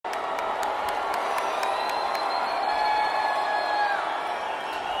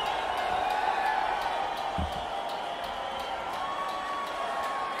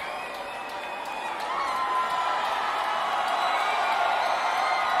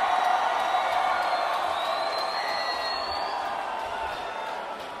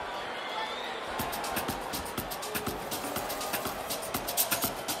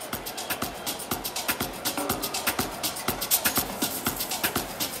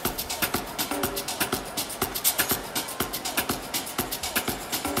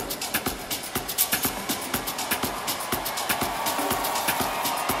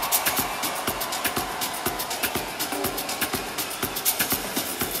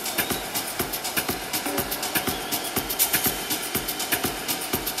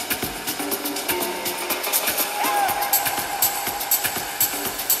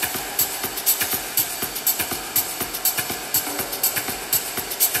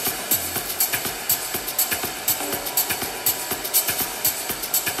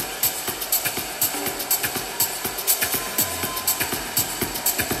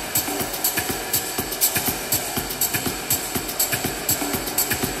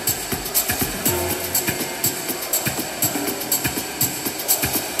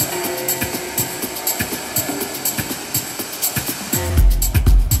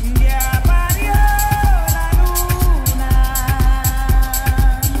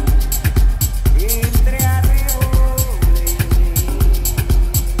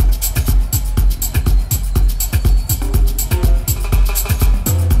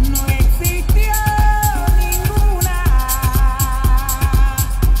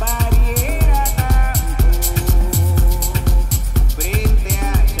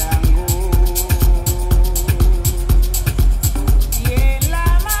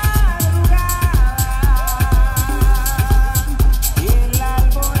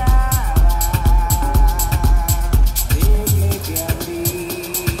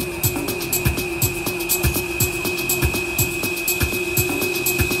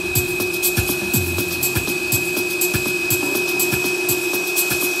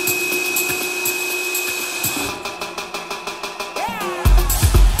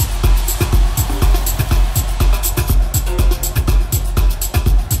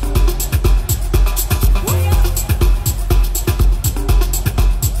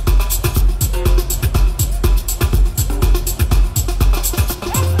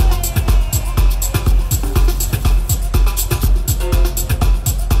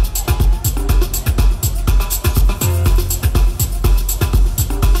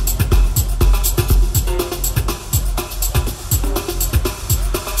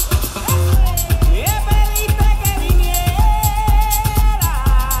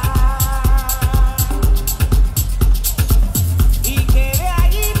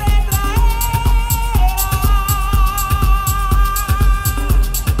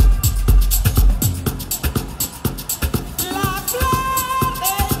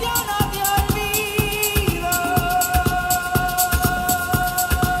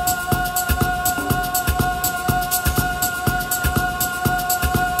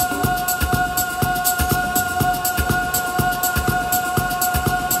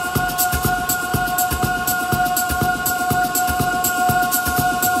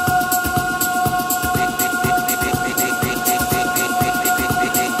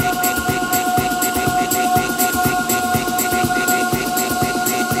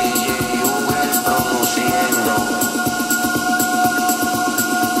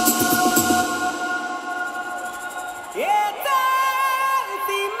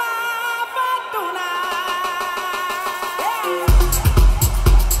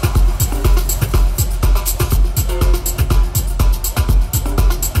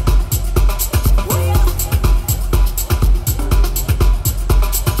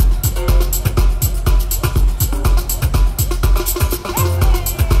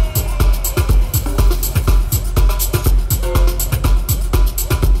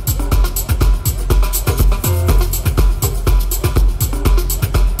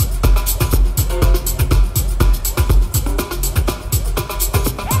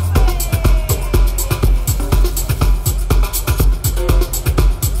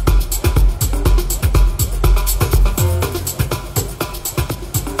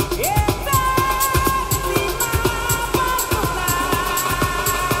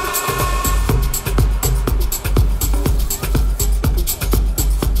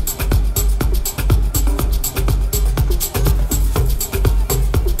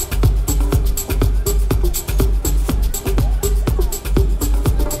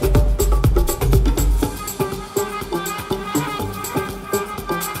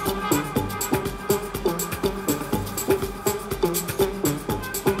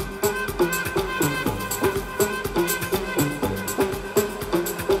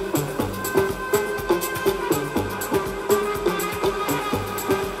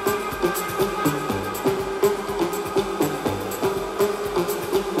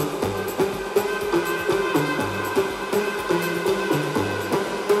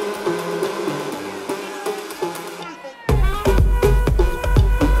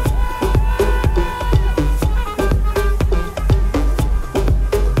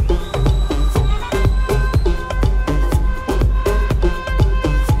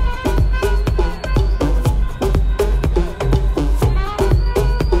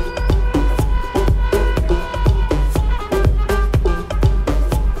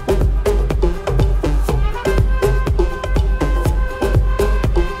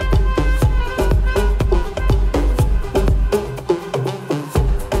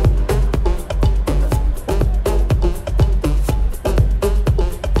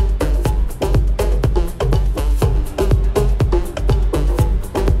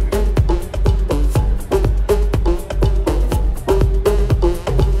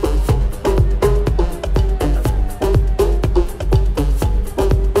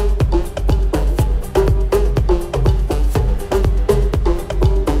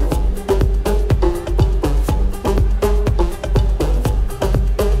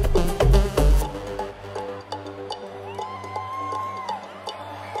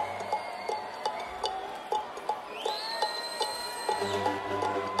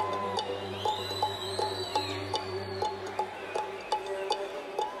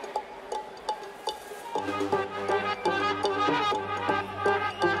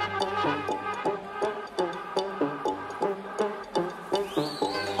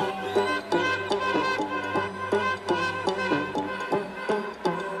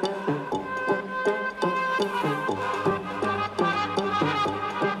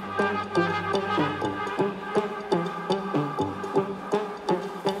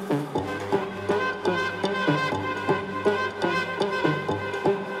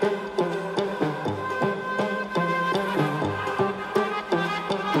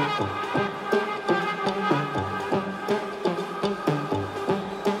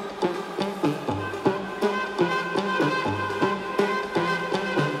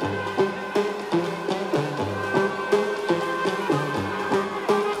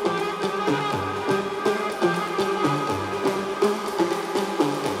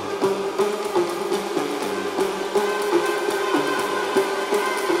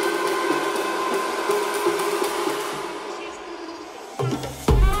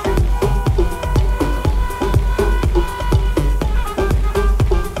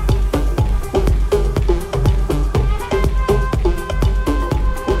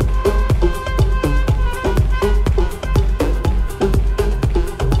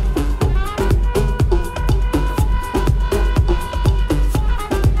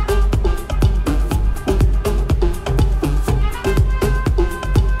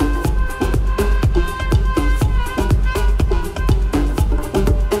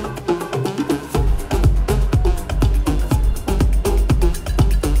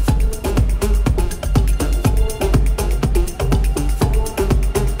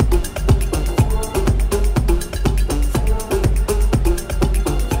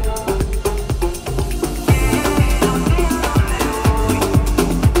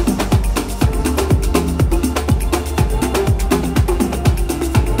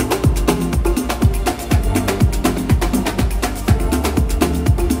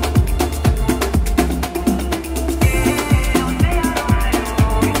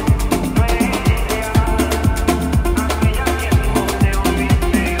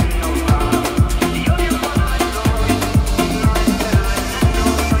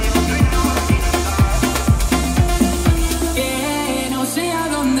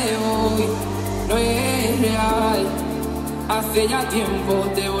Hace ya tiempo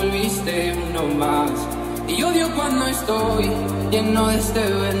te volviste uno más. Y odio cuando estoy lleno de este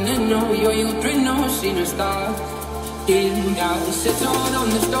veneno y oigo truenos si no estás. Y me has hecho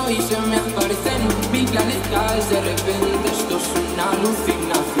donde estoy, se me aparecen mil planetas. De repente esto es una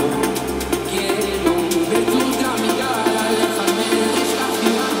alucinación. Quiero ver tu otra mirada,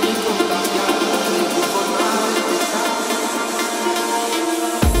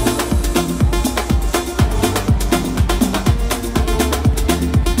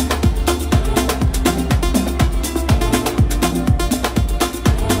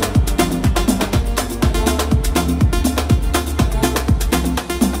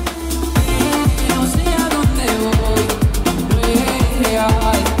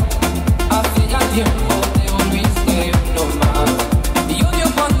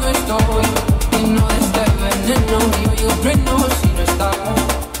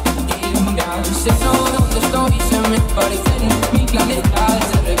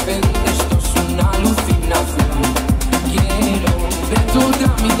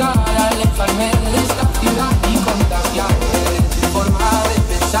 alejarme de esta ciudad y contagiarme de tu forma de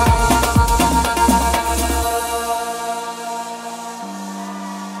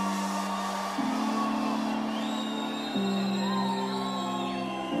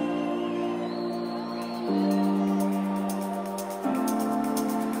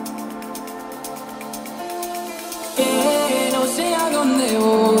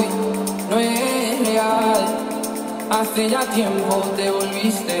Hace ya tiempo te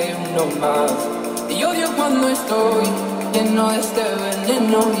volviste uno más. Y odio cuando estoy lleno de este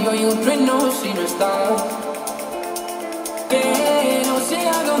veneno y oigo truenos si no estás. Que no sé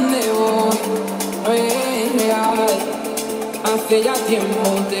a dónde voy, no es real. Hace ya tiempo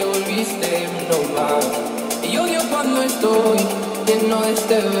te volviste uno más. Y odio cuando estoy lleno de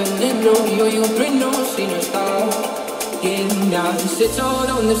este veneno y oigo truenos si no estás. Que me has hecho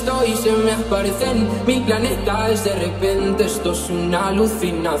donde estoy, se me aparecen mil planetas. De repente esto es una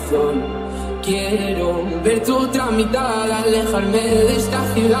alucinación. Quiero ver tu otra mitad, alejarme de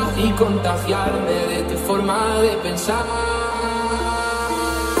esta ciudad y contagiarme de tu forma de pensar.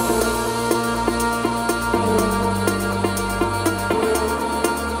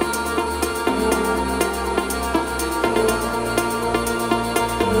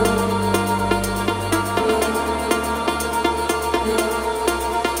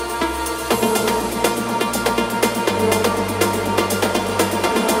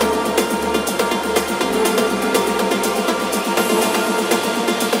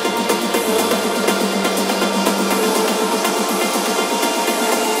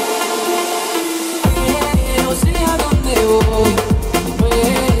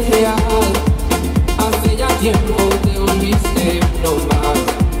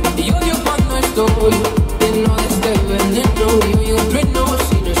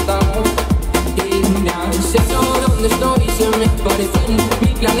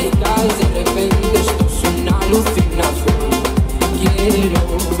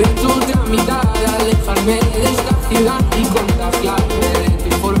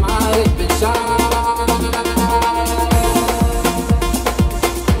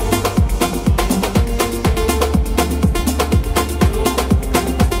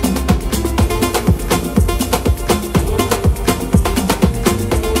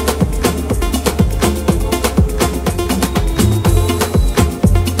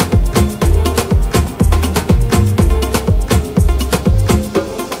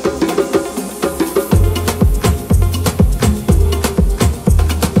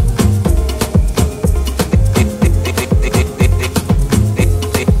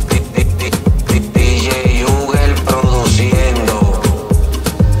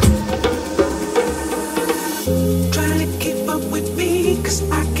 'cause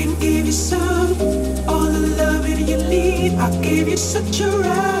I can give you some. All the loving you need, I give you such a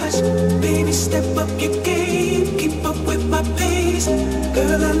rush. Baby, step up your game, keep up with my pace.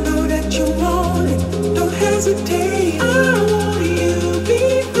 Girl, I know that you want it, don't hesitate. I want you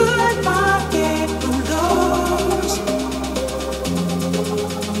behind my bedroom doors.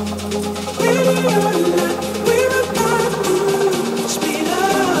 Ready or not, we're about to speed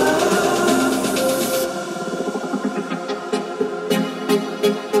up.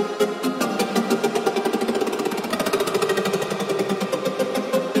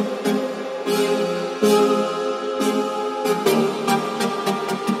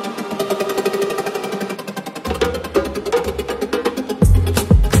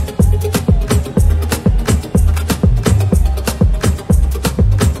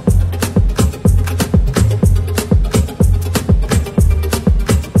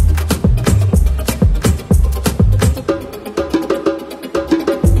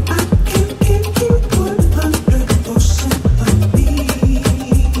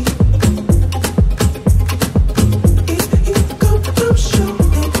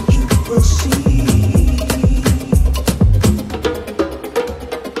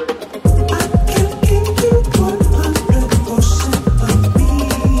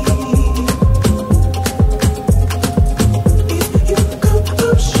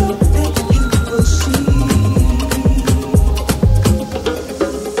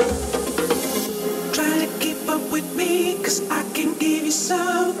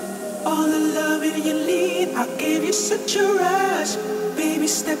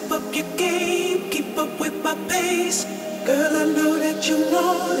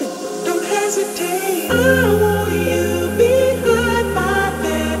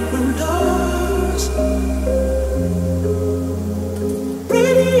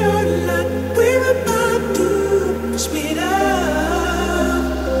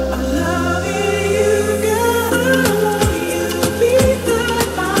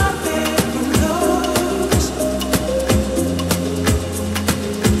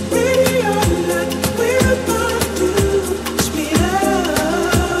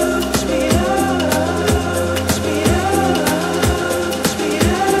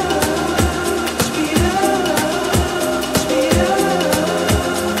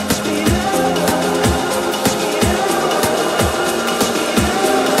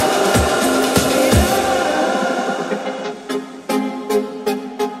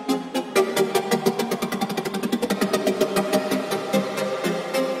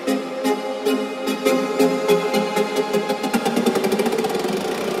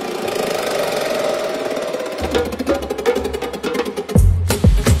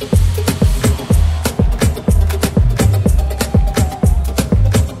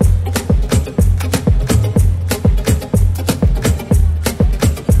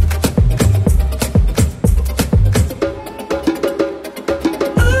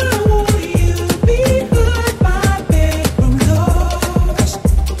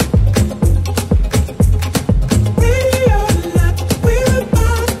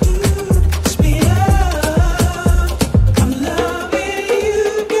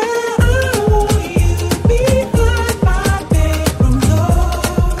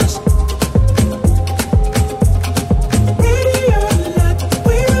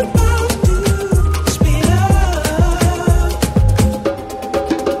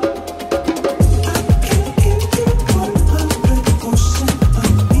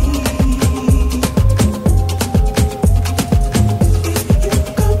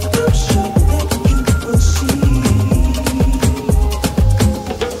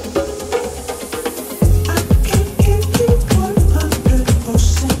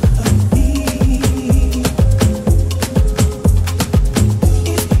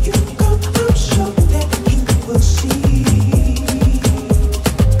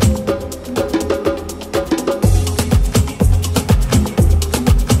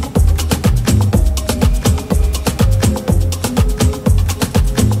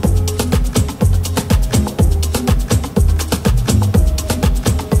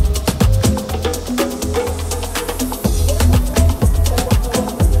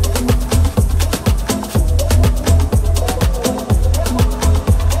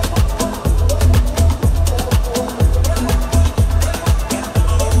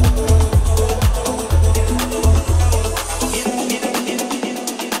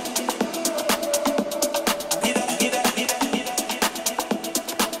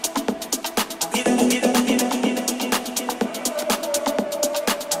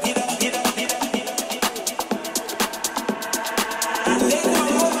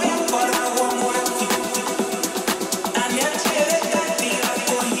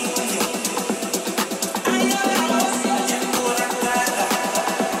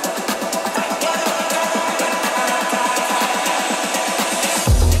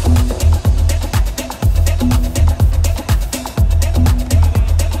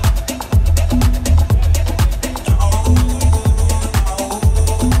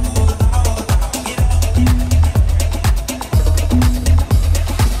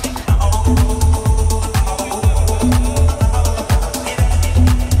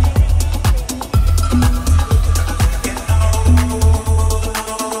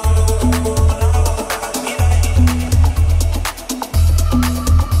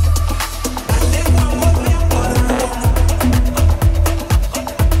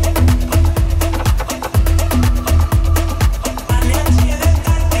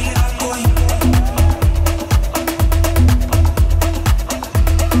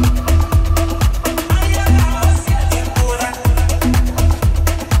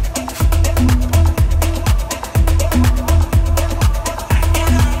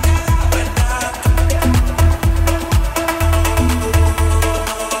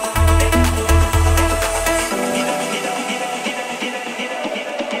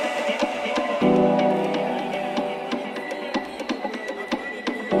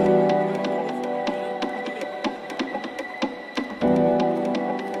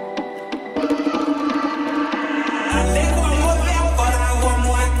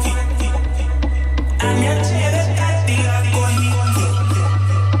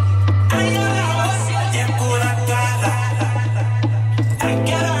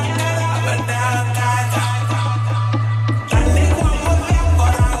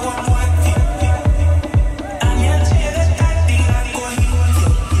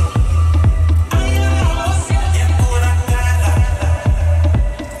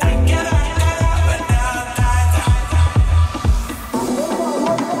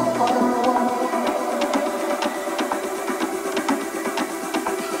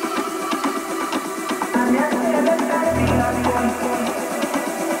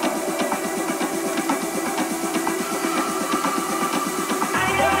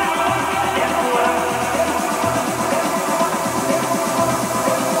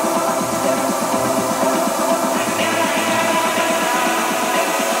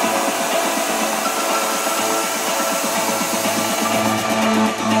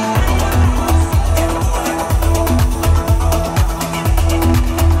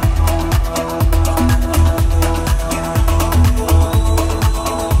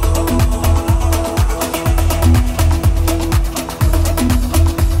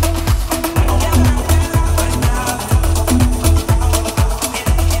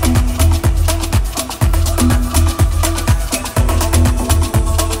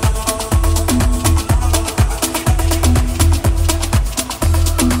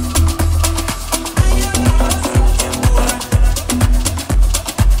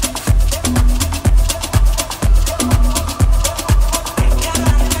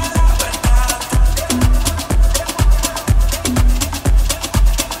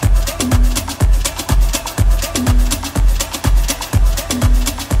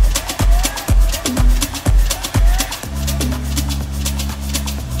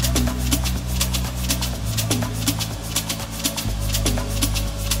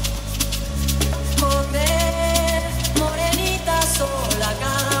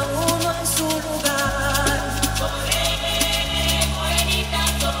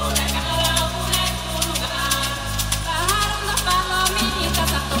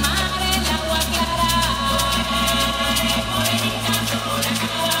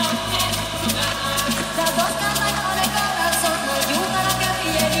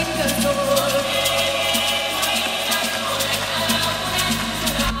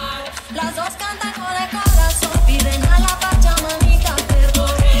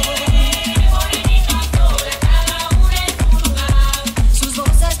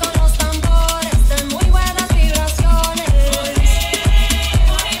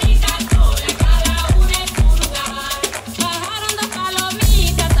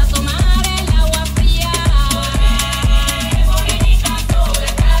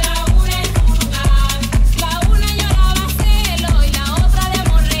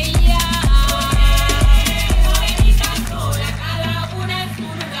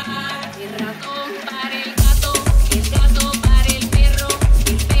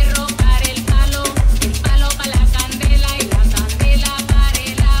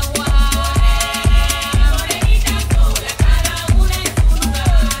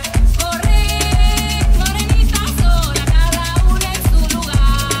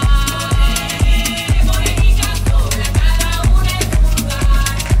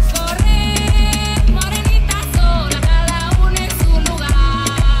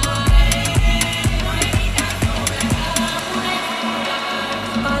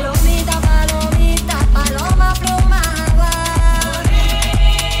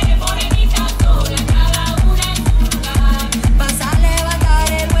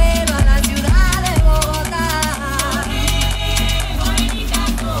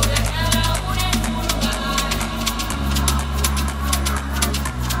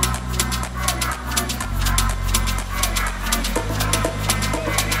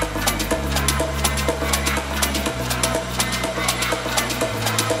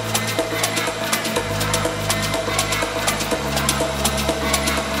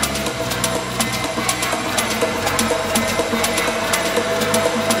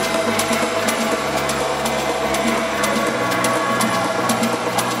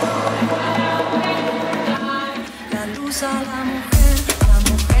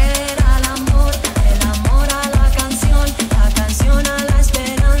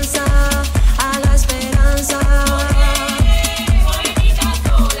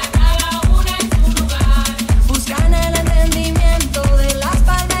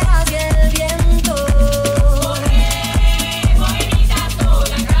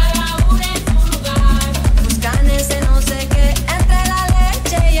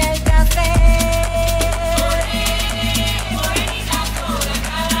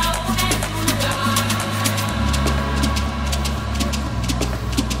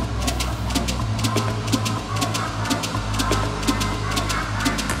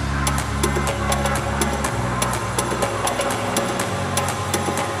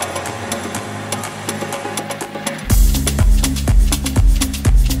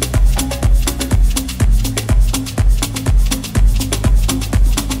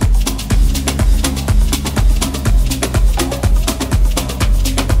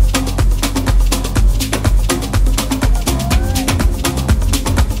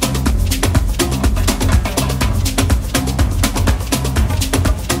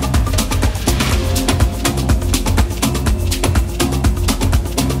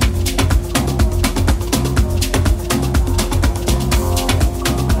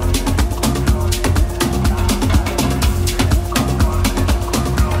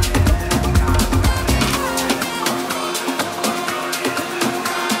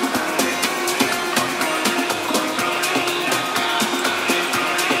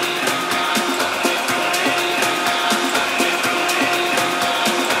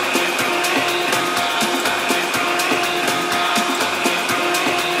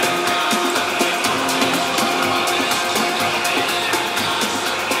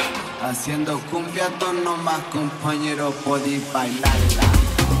 cumbiatón nomás, compañero, podéis bailarla.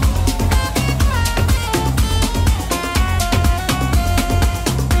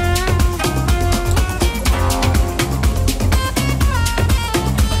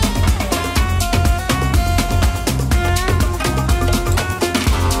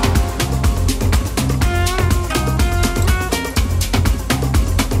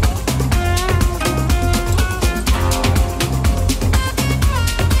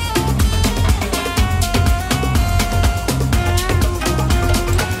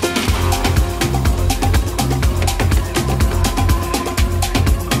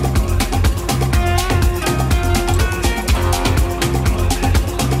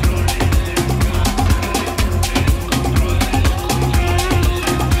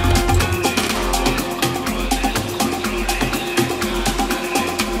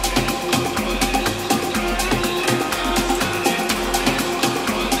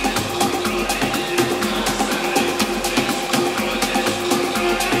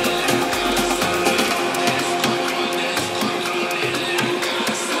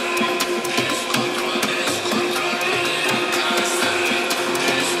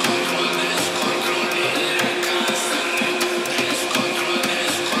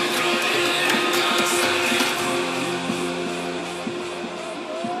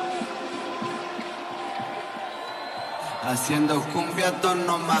 Haciendo cumbiatón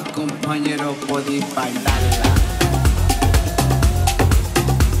nomás, compañero, podéis bailarla.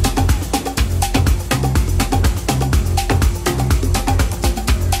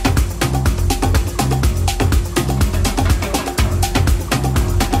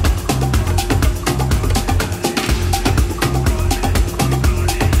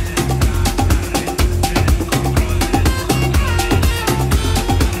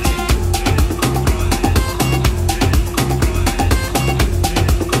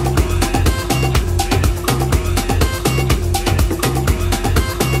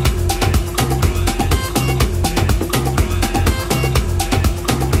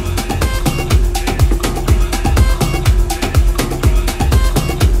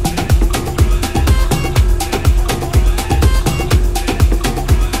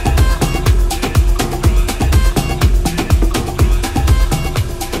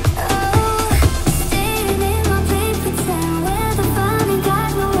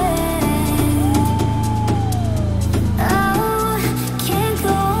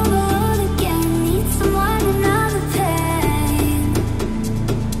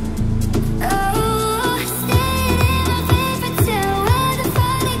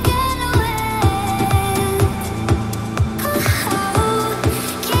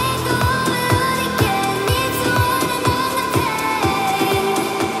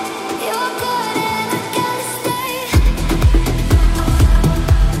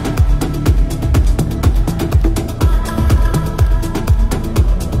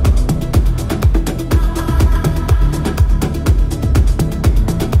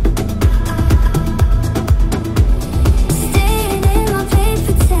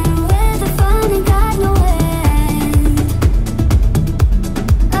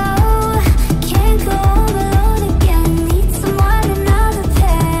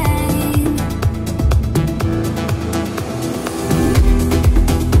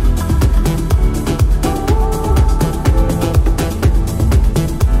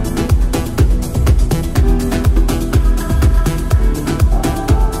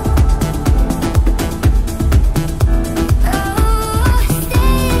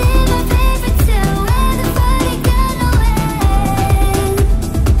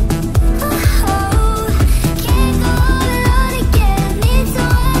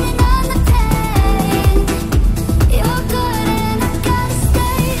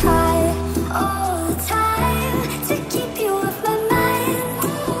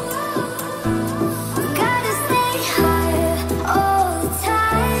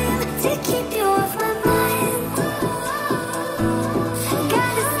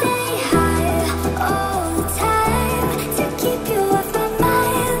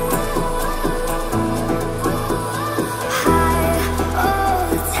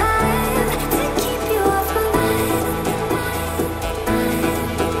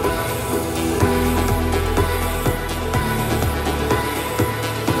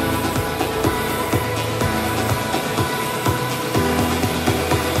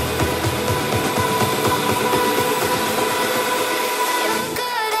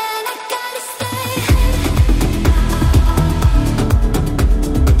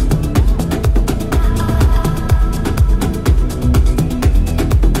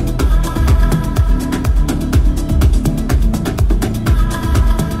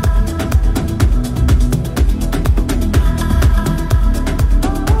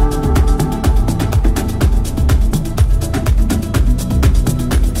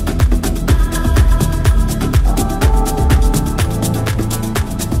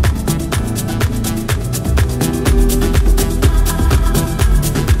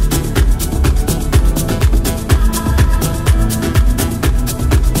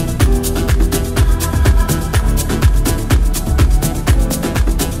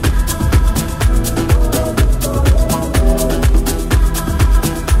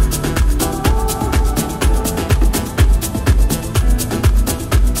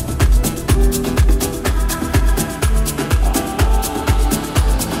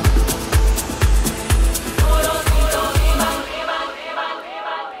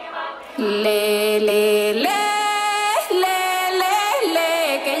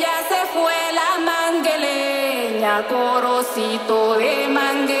 fue la mangueleña, corocito de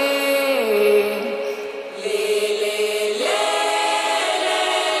mangue.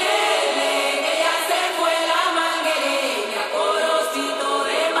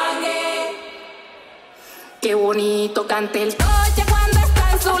 Qué bonito canta el coche cuando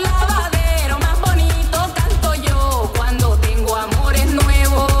está en su lavadero. Más bonito canto yo cuando tengo amores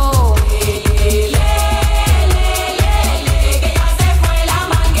nuevos. Que ya se fue la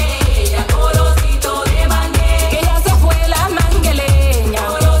mangueleña, corocito de mangue. Que ya se fue la mangueleña,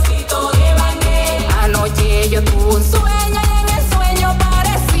 corocito de mangue. Anoche yo tuve un sueño y en el sueño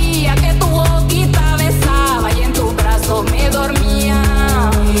parecía que tu boquita besaba y en tus brazos me dormía.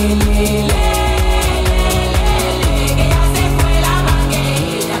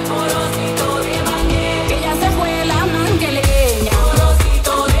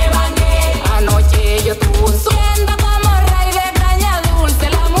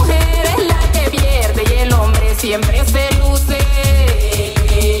 Siempre se luce.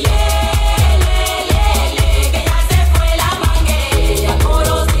 Que ya se fue la mangueña,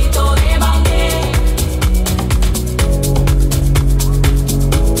 corocito de mangue. Que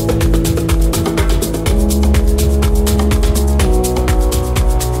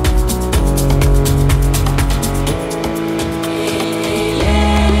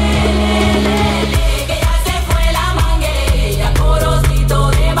ya se fue la mangueña,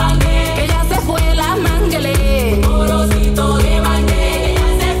 corocito de mangue. Que ya se fue la mangueña. Corocito de mangue, ya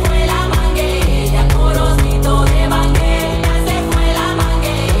se fue la mangueña, corocito de mangue, ya se fue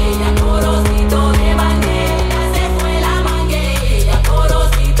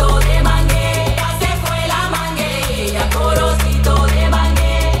la mangueña, corocito de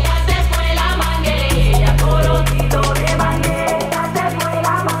mangue, ya se fue la mangueña, corocito de mangue, ya se fue la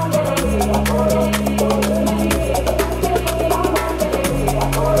mangueña, corocito de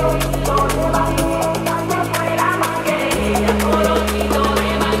mangue, ya se fue la mangueña, corocito de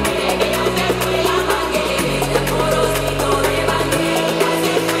mangue, ya se fue la mangueña, corocito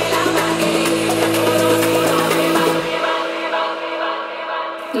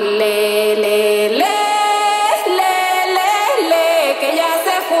de que ya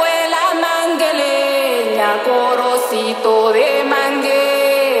se fue la mangueleña, corocito de mangue.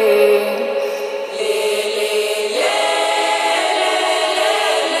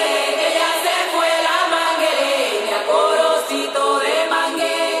 Que ya se fue la mangueleña, corocito de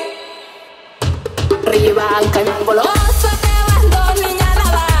mangue. Ribanca en golosa que van dos niñas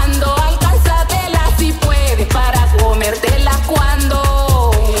nadando, alcánzatela si puedes para comértelas cuando.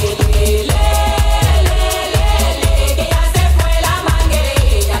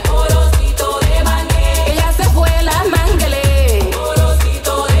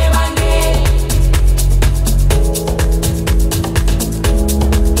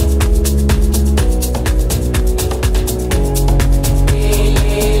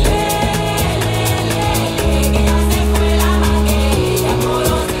 Que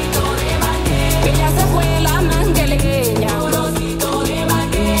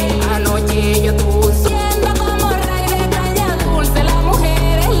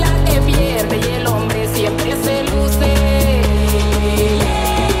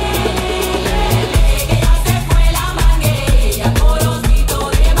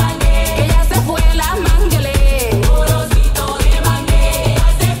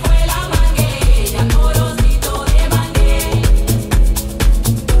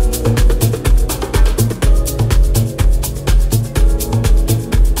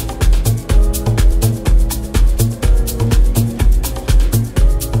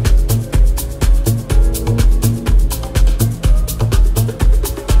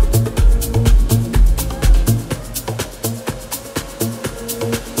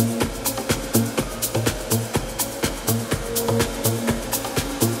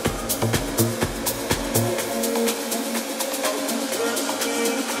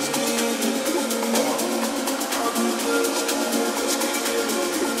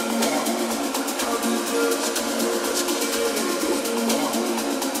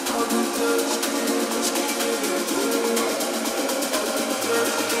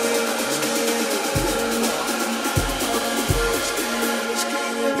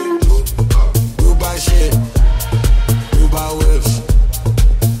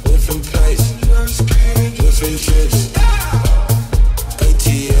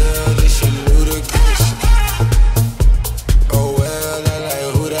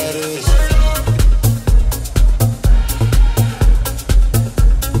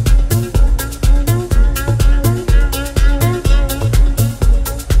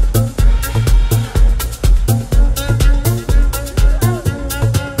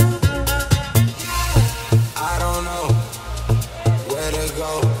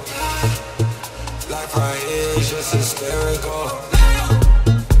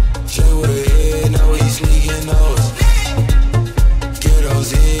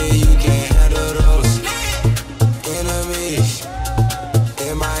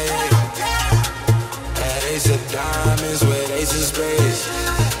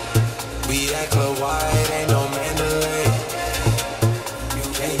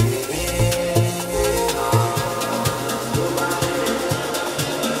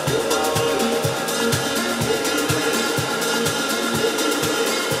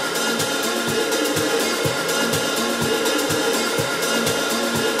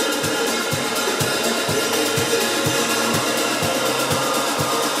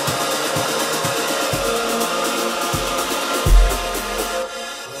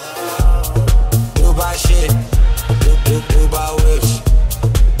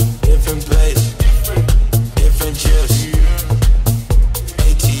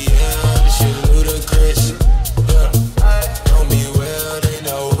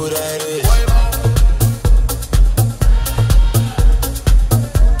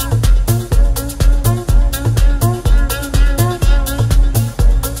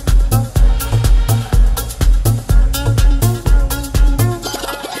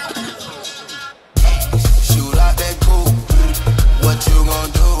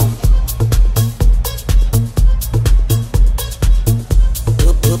gon' do?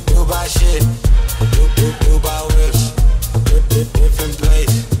 You buy shit, you buy whips, different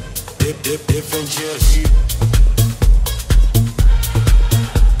place, different chips.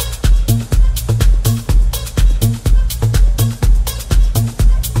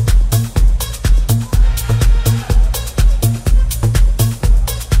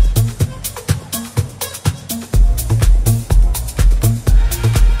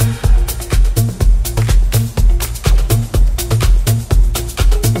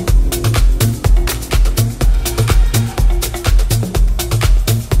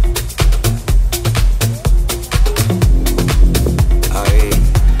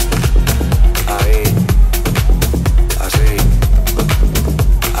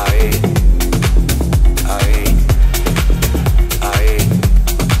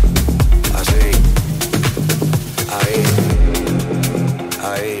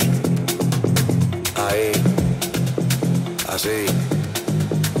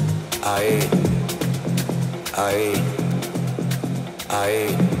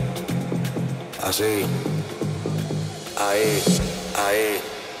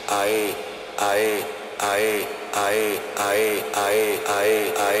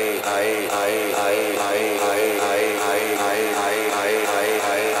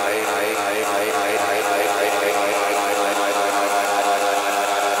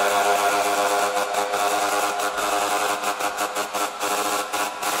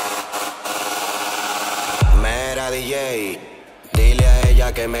 DJ, dile a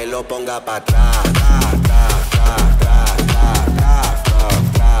ella que me lo ponga pa' atrás.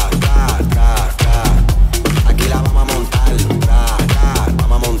 Aquí la vamos a montar,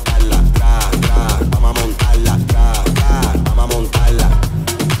 vamos a montarla, vamos a montarla, vamos a montarla.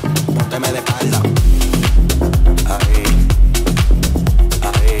 Pónteme de espalda. Ahí,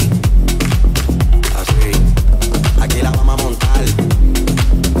 así. Aquí la vamos a montar.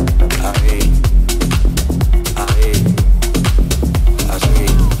 Ahí. Así,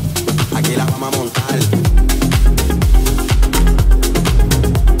 aquí la vamos a montar.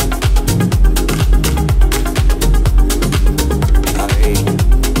 Ahí. Así.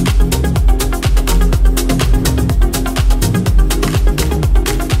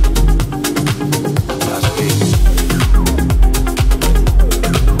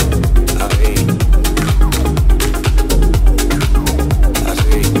 Ahí.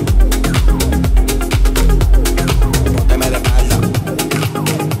 Así. Pónteme de espalda.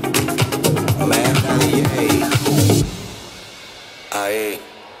 Mera DJ. Ahí.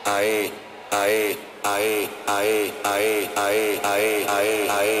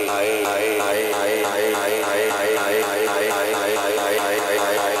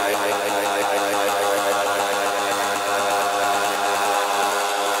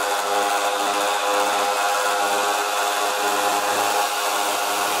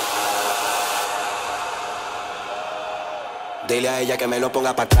 Dile a ella que me lo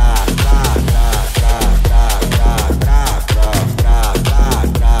ponga para atrás.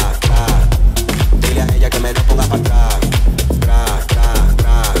 Dile a ella que me lo ponga para atrás.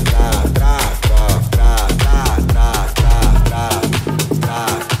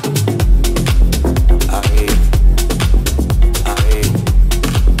 Ahí,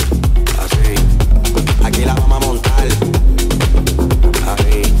 así. Aquí la vamos a montar.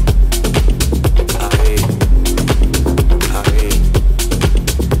 Ahí. Ahí.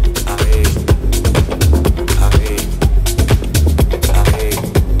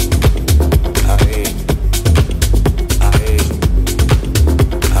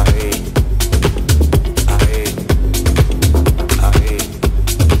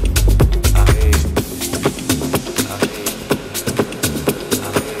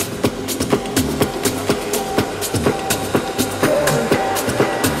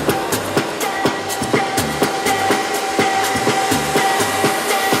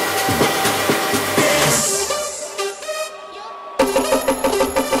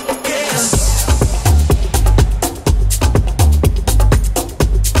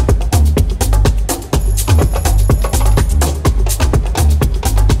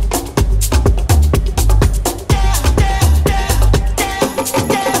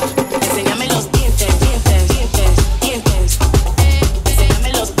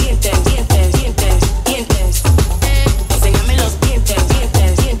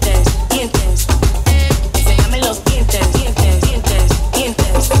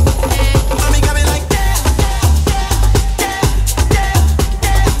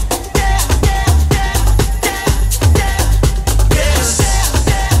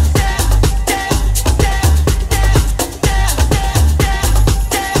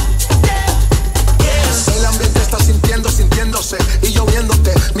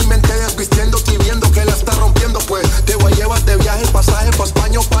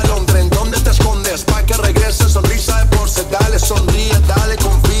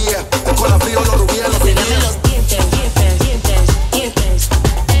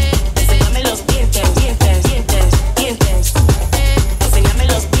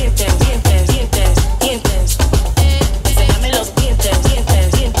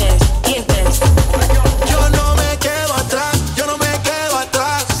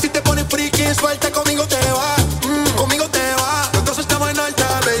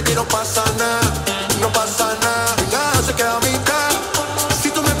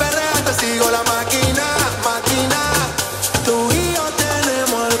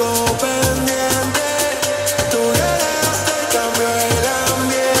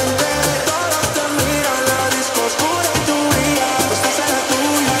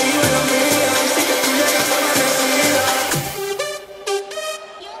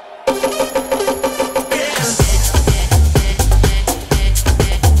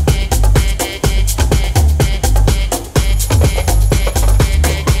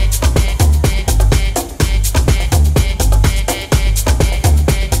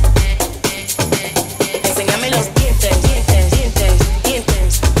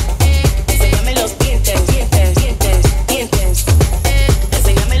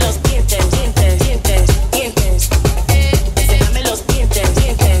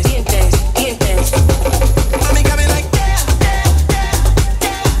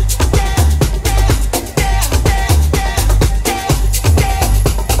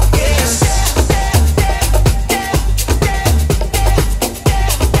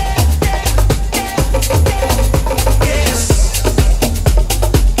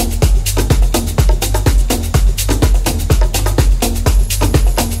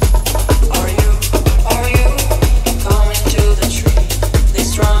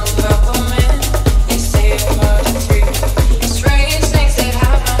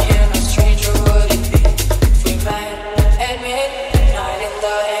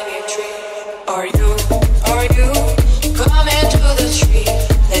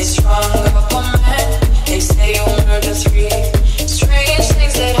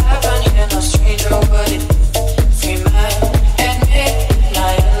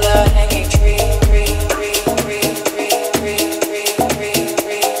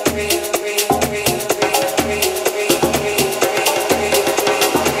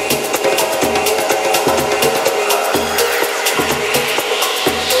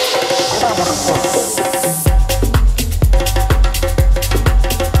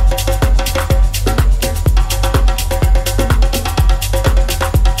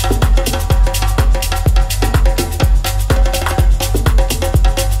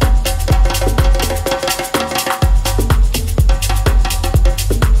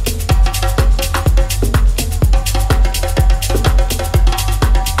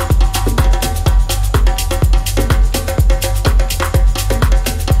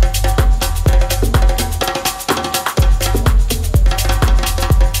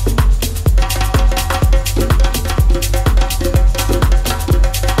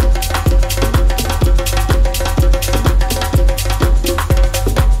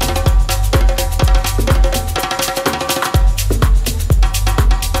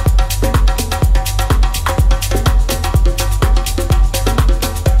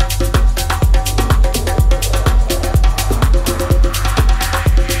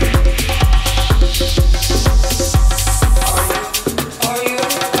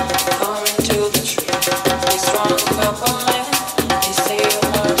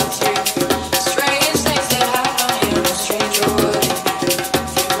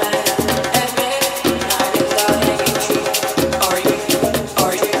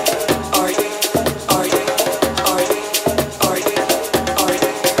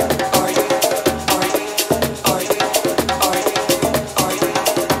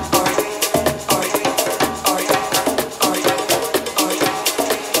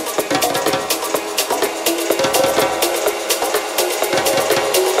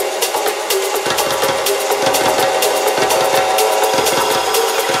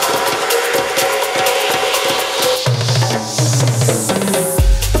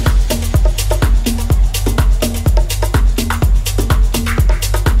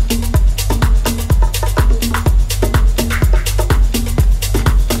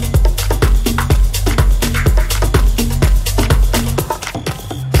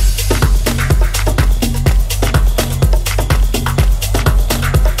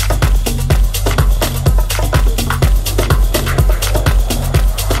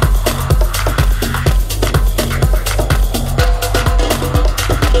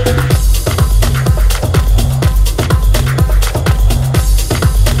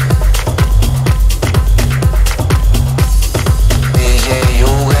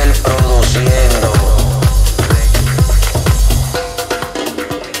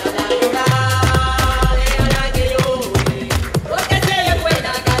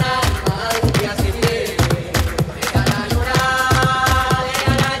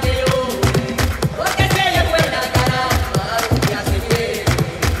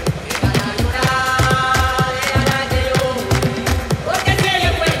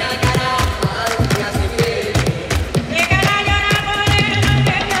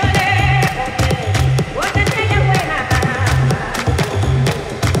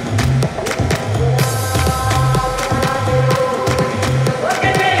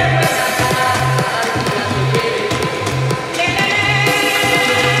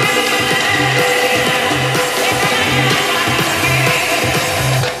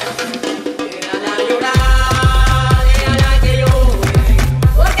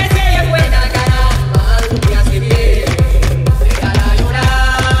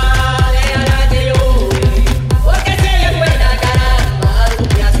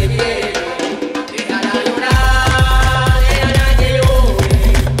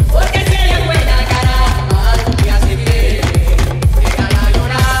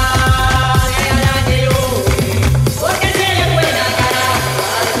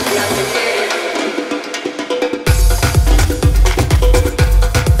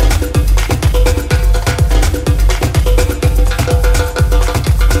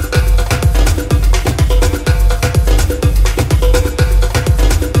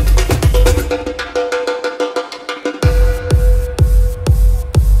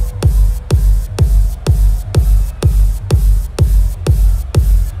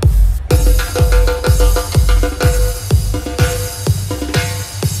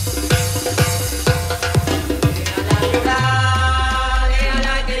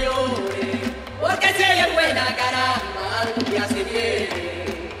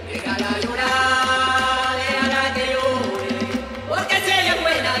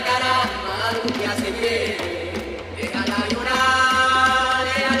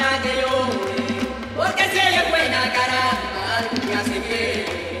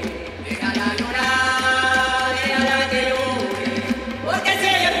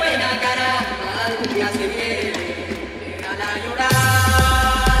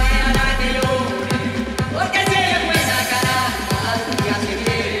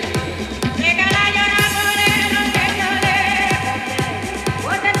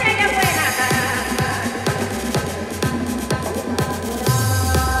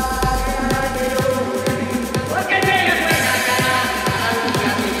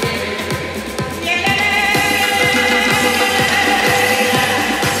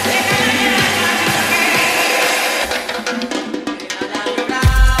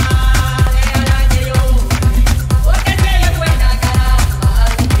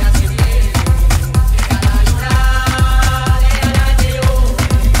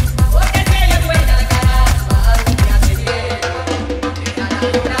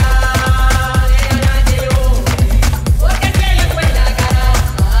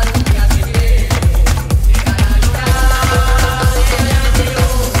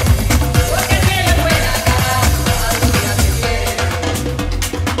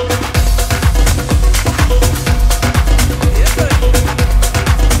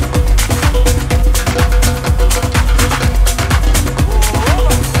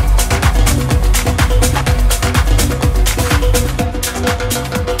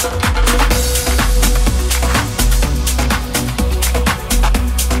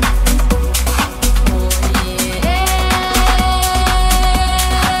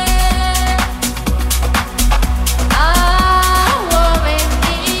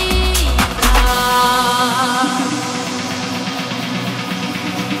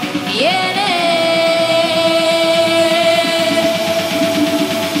 Tú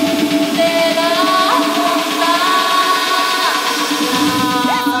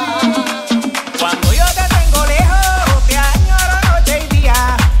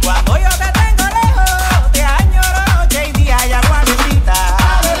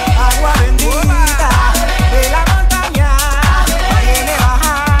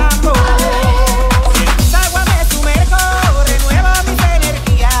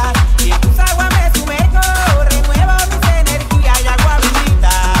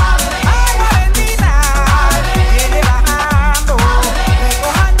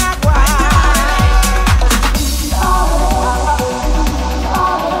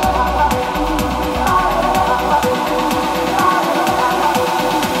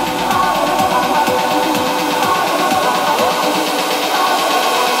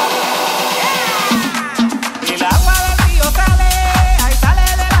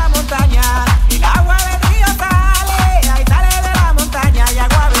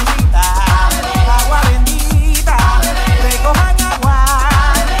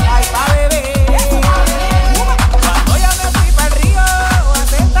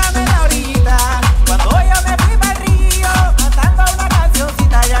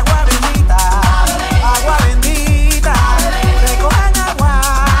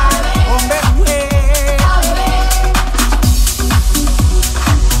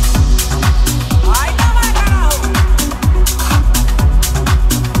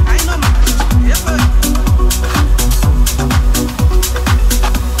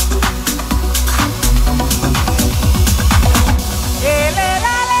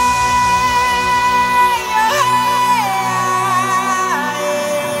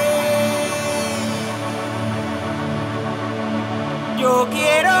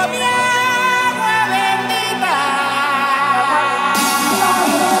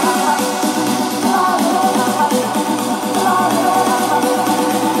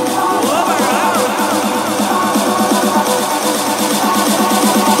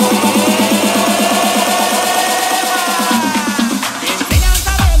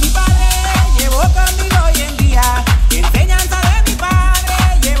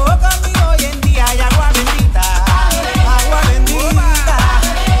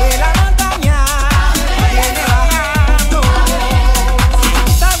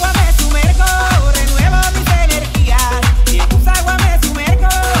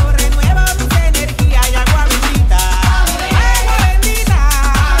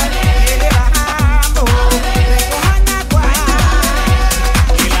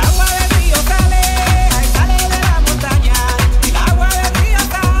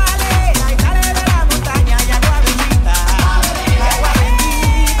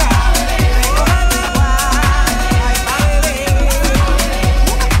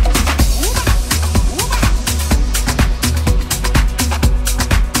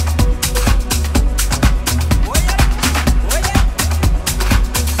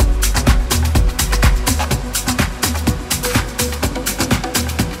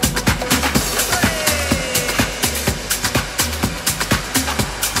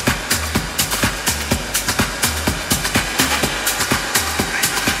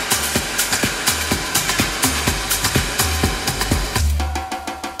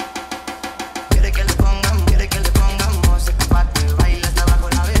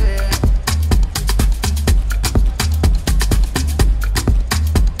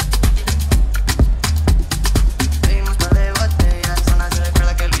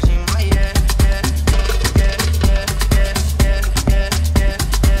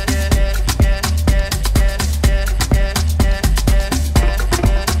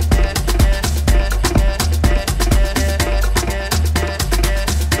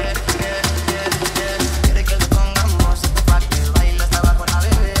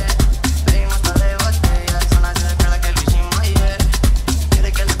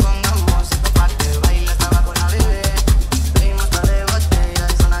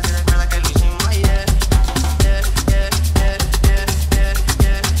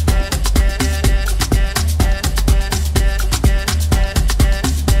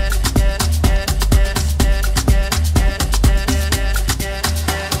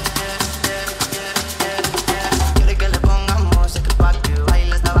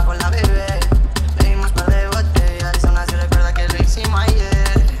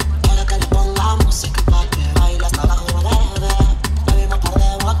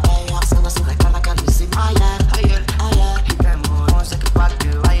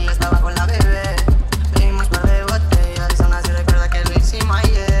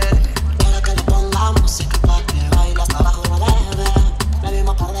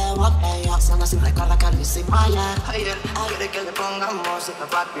recuerda que lo hicimos ayer. Quiere que le pongamos música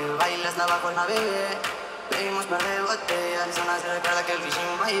pa' que bailes nada con la bebé. Pedimos par de botellas, zona se recuerda que lo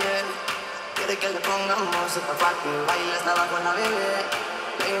hicimos ayer. Quiere que le pongamos música pa' que bailes nada con la bebé.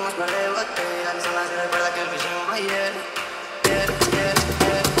 Pedimos par de botellas, zona se recuerda que lo hicimos ayer.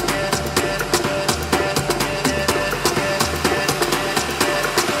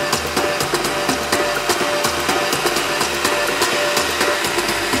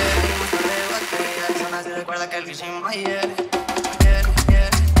 Recuerda que lo hicimos ayer.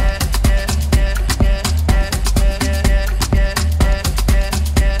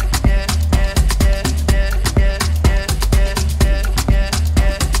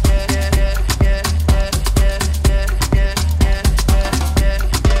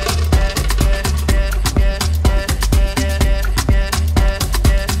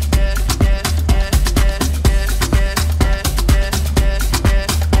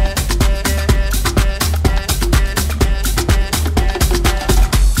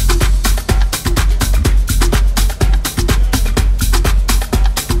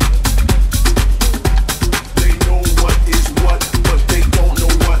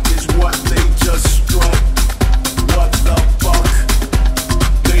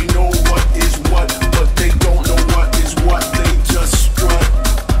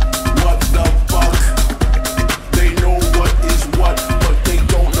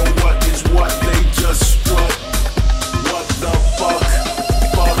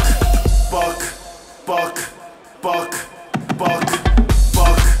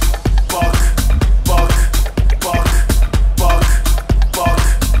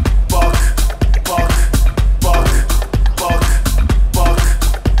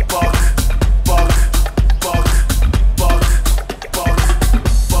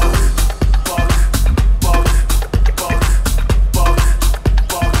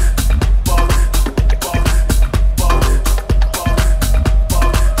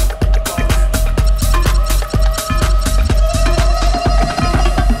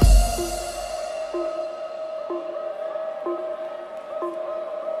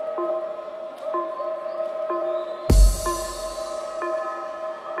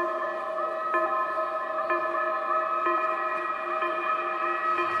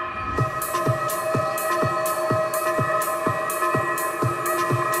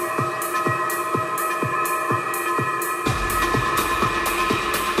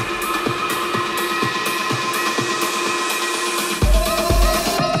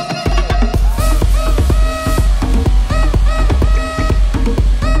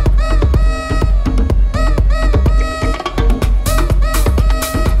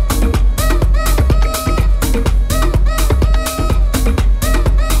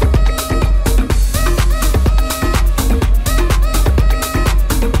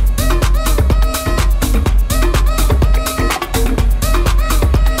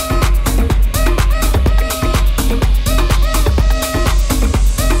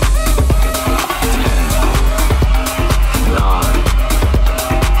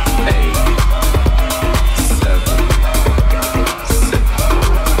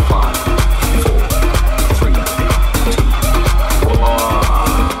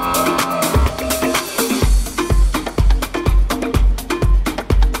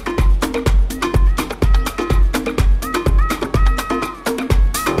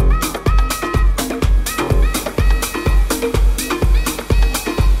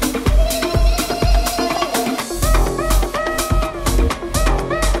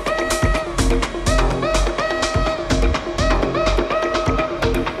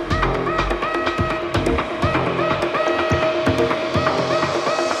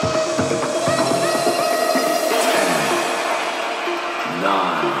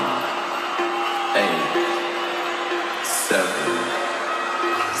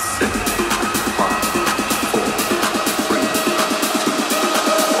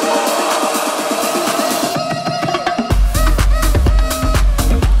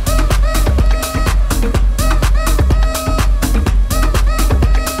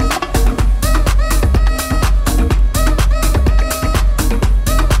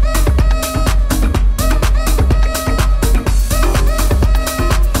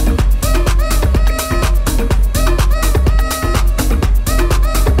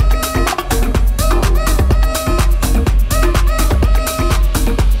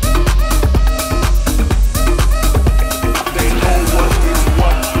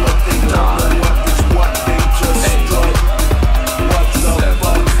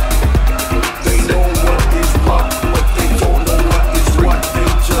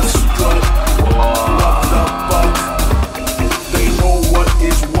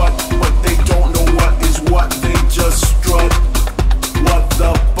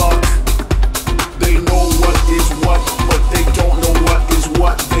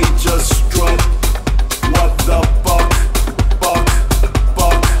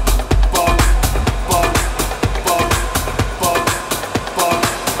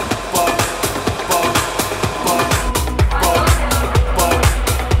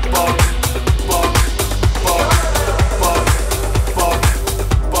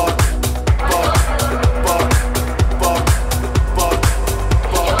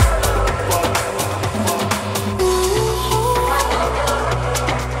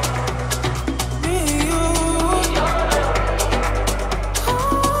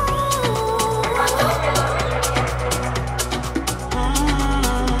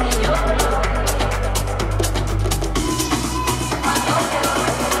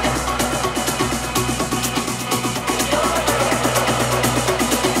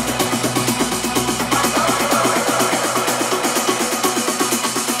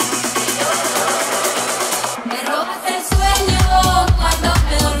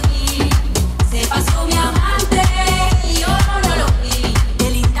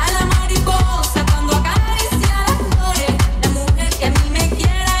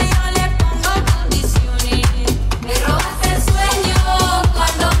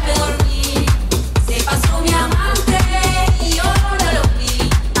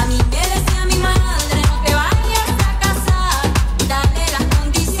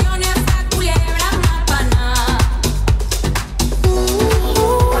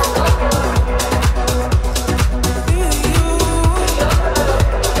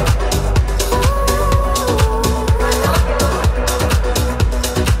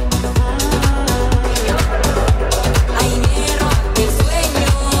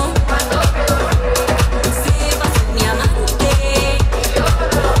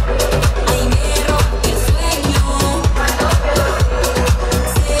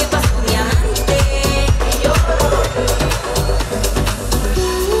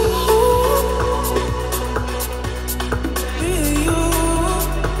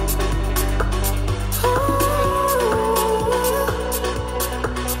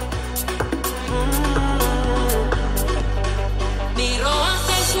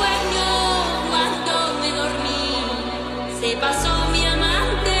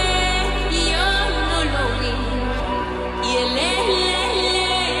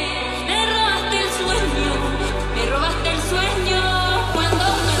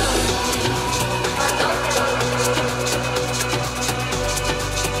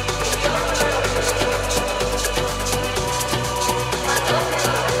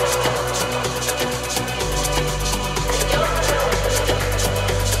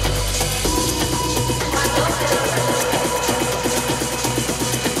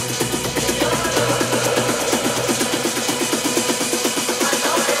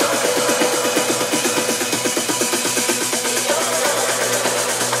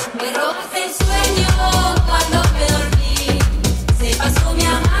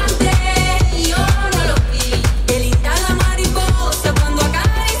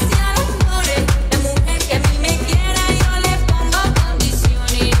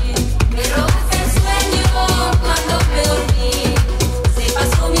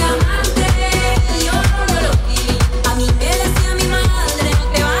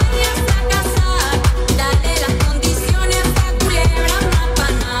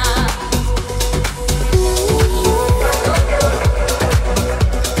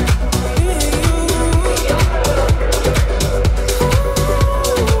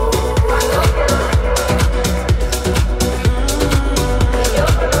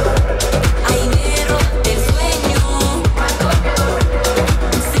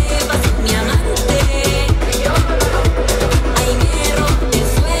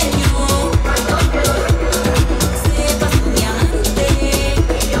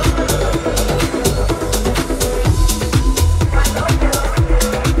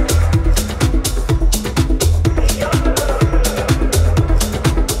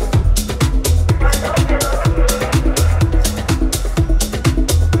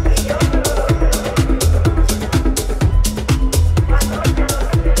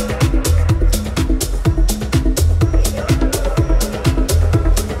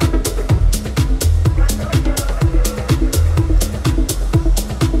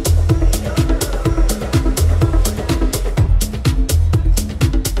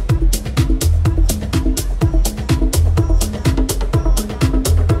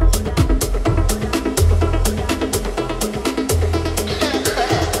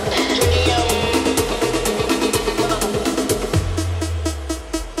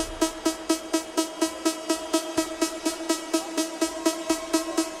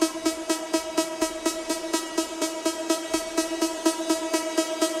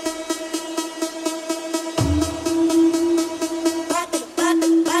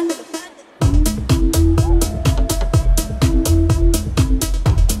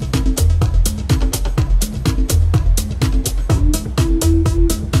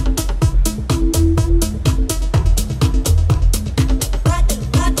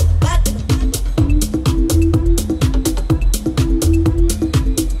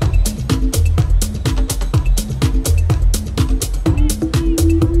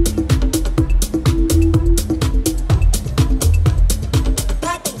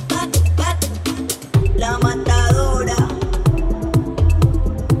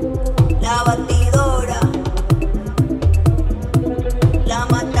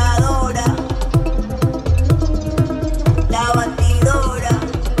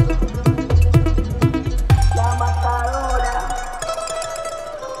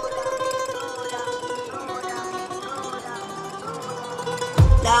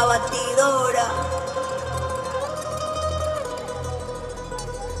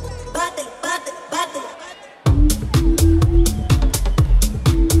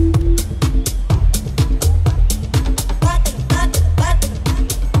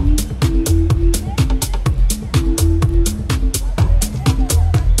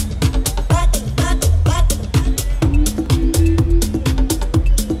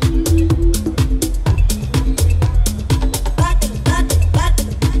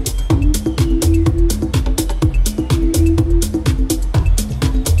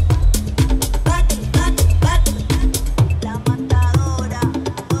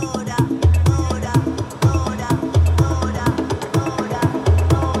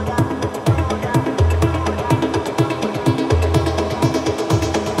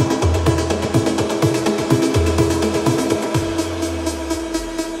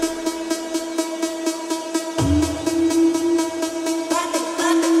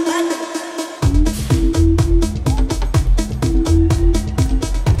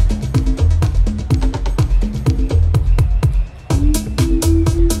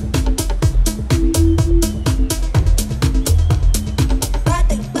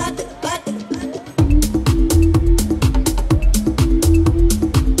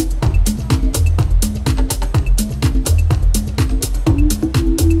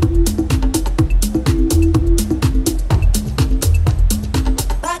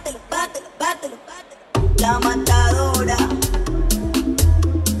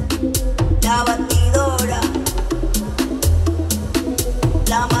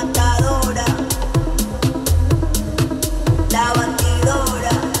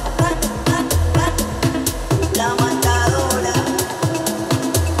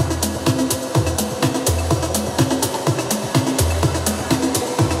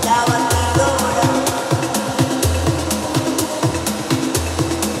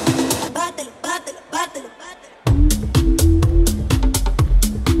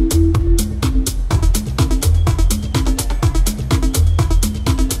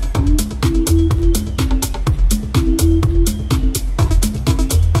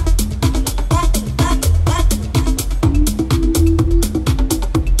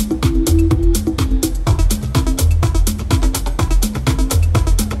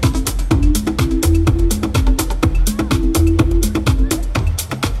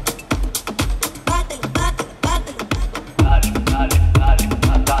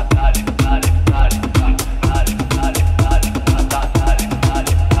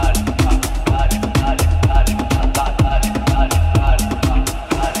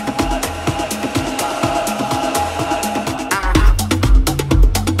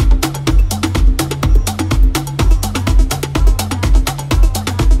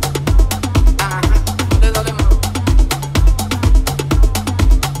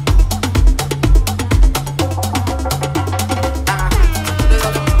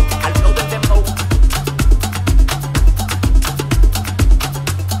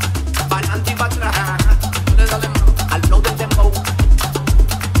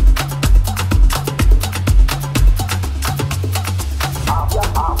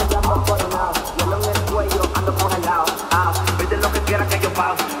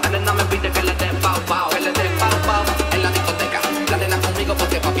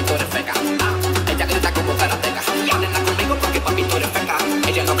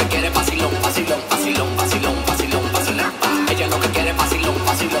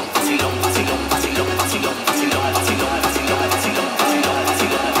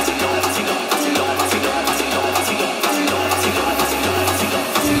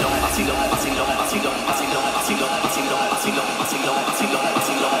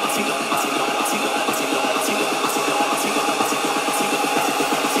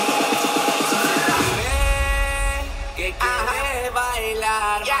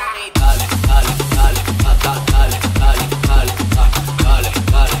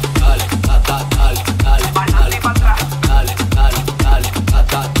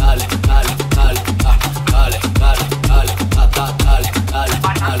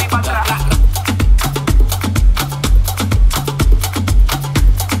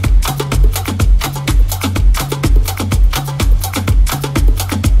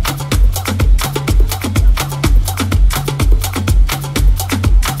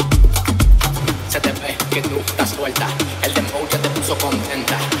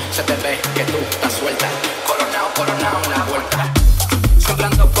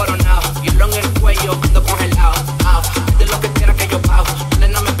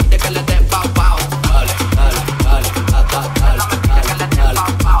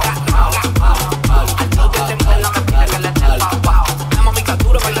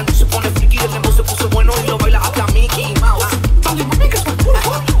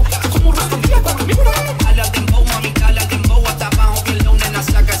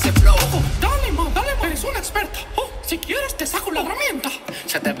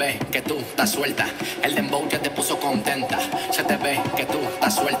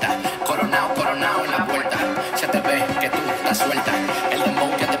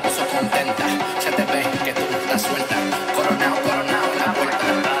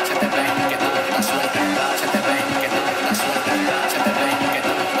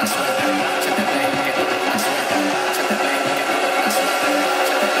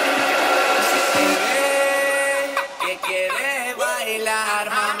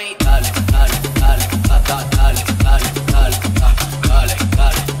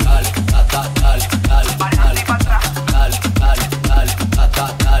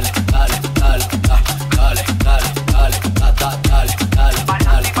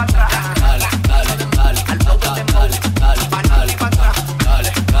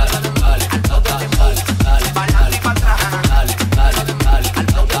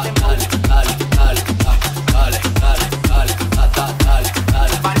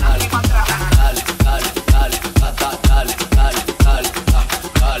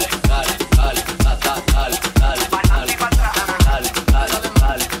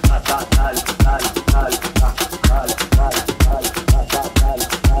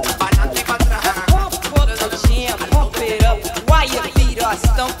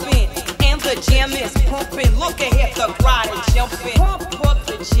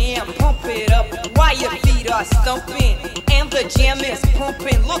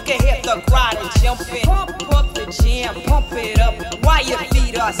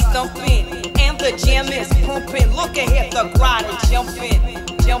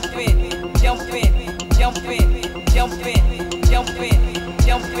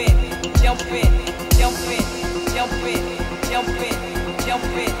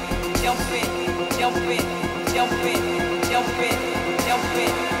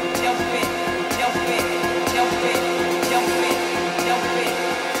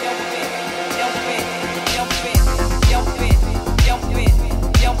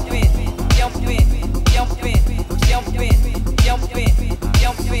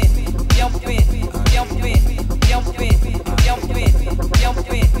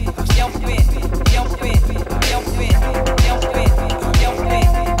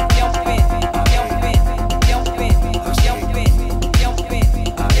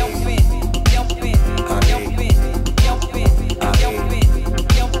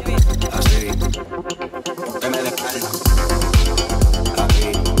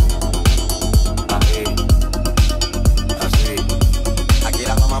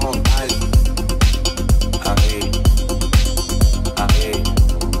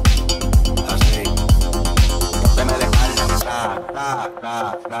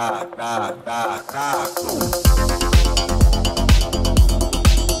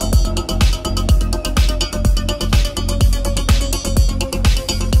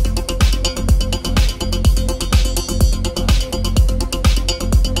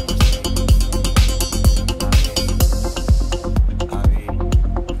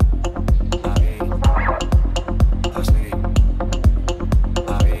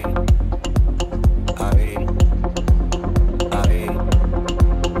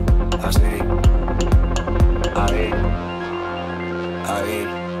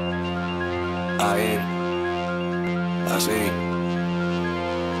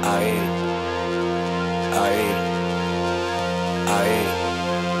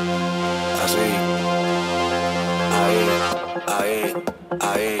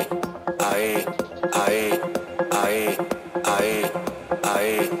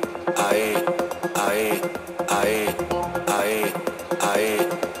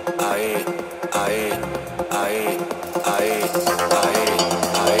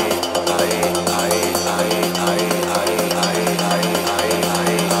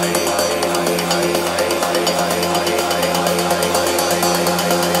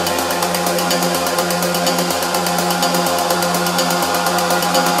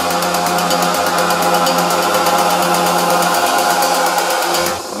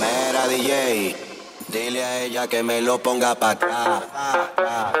 Que me lo ponga pa' atrás.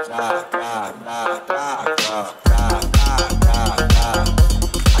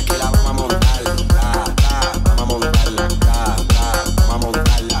 Aquí la vamos a montar, vamos a montarla, vamos a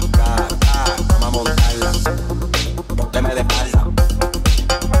montarla, vamos a montarla. Pónteme de espalda.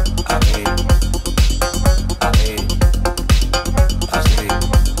 Así, así.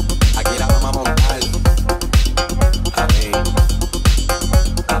 Aquí la vamos a montar. Así.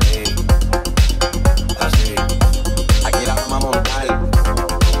 Aquí la vamos a montar.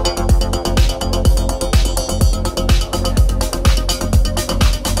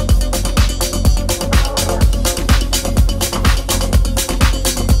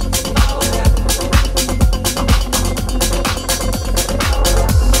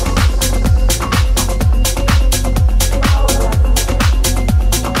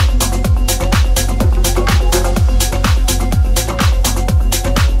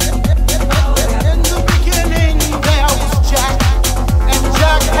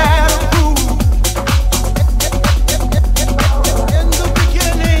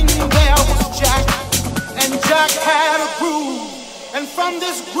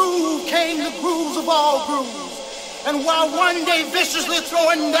 And while one day viciously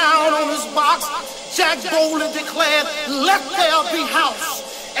throwing down on his box, Jack boldly declared, "Let there be house,"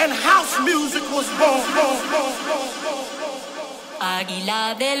 and house music was born.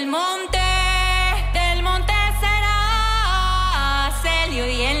 Águila del monte será, se le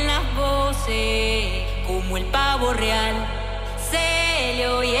oyen las voces como el pavo real, se le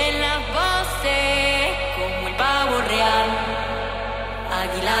oyen las voces como el pavo real.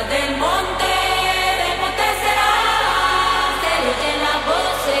 Águila del monte será, se le oyen las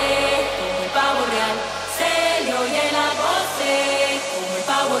voces como el pavo real, se le oyen las voces como el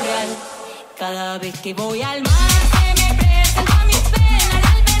pavo real. Cada vez que voy al mar se me presentan mis penas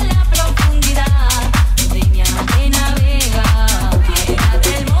al ver la profundidad donde mi amante navega. Águila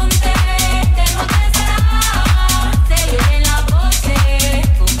del monte será, se le oyen las voces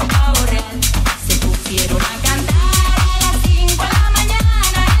como el pavo real. Se pusieron a cantar a las 5 de la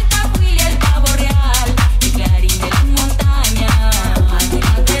mañana el tapuil y el pavo real, el clarín de las montañas.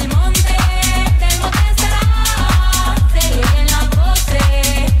 Águila del monte será, se le oyen las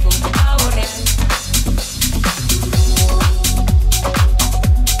voces como el pavo real.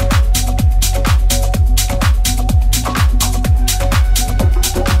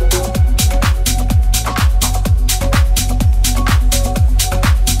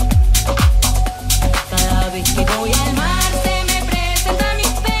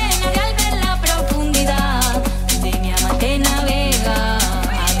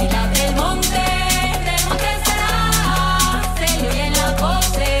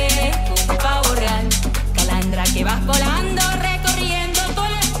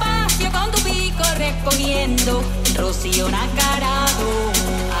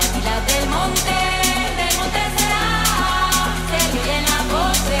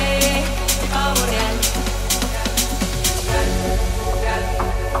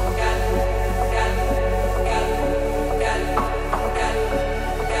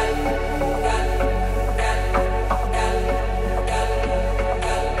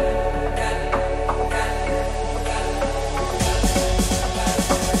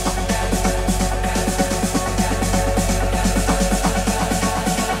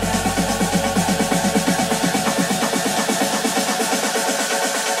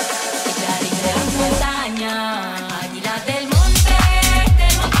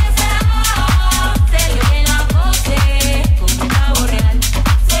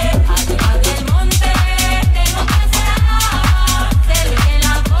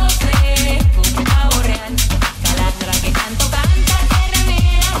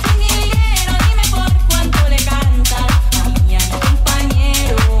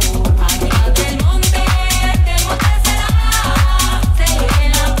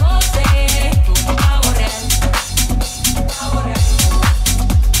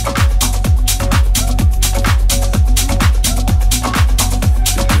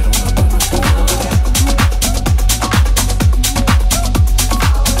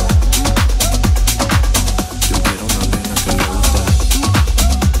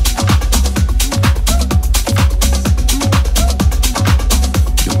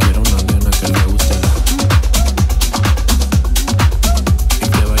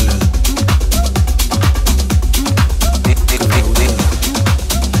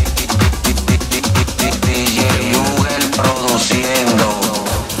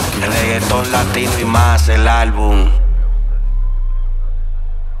 latino y más el álbum.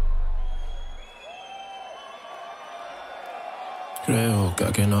 Creo que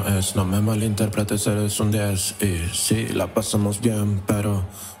aquí no es, no me malinterpretes, eres un 10. Y sí, la pasamos bien, pero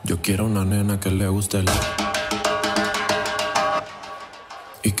yo quiero una nena que le guste el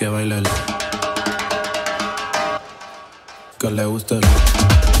y que baile el que le guste el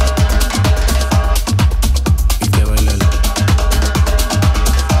y que baile el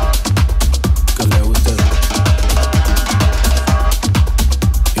que le guste el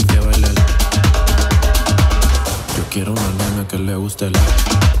y que baile el. Yo quiero una nena que le guste el y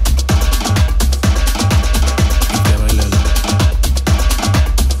que baile el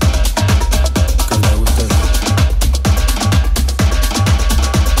que le guste el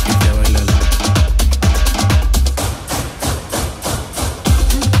y que baile el.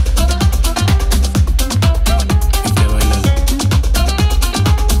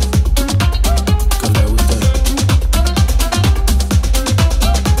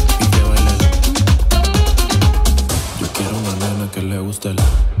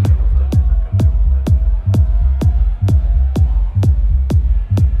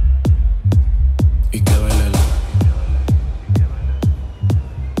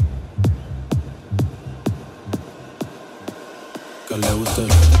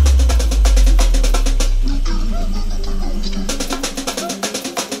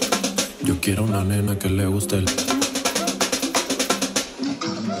 Yo quiero una nena que le guste el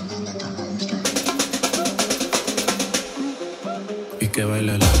y que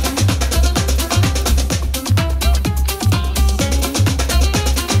baile el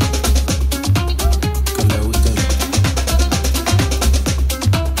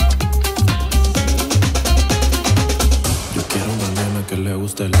que le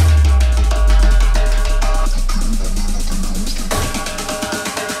guste el.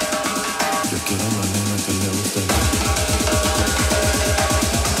 Yo quiero una nena que le guste el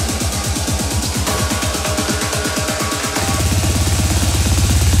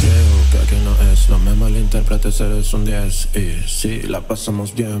Interpretes, eres un 10 y sí, la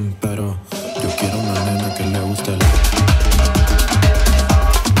pasamos bien, pero yo quiero una nena que le guste el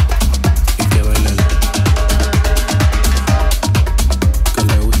y que baile el que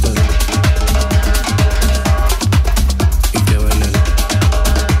le guste el y que baile el.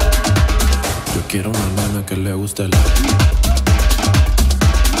 Yo quiero una nena que le guste el y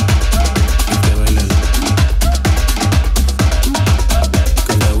que baile el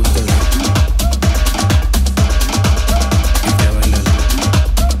que le guste el.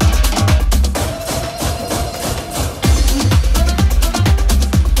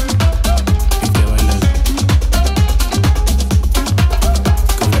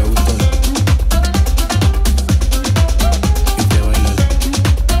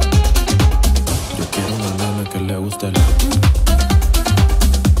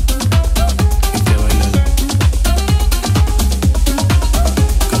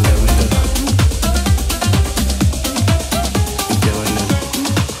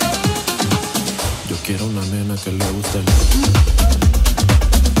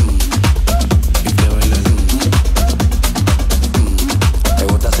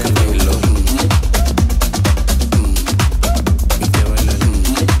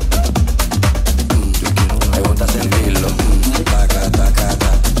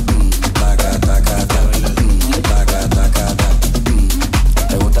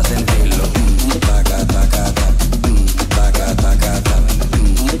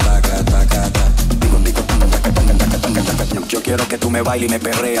 Baila y me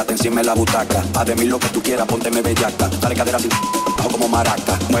perrea, te encima en la butaca. Haz de mí lo que tú quieras, pónteme bellaca. Dale cadera así, bajo como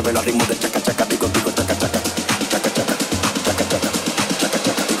maraca. Muévelo al ritmo de chaca, chaca, tico, tico, chaca, chaca. Chaca, chaca, chaca, chaca. Chaca,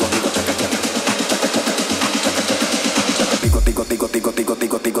 chaca, tico, tico, chaca, chaca. Chaca, chaca, chaca, chaca. Tico, tico, tico, tico, tico,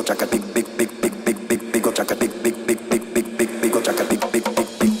 tico, tico, chaca, tic, tic, tic, tic, tic, tic, tico, chaca, tic, tic, tic, tic, tic, tic, tico, chaca, tic, tic, tic,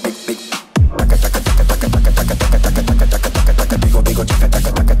 tic, tic, tic. Chaca, chaca, chaca, chaca, chaca, chaca, chaca, chaca, chaca, chaca, chaca, chaca, tico, tico, chaca,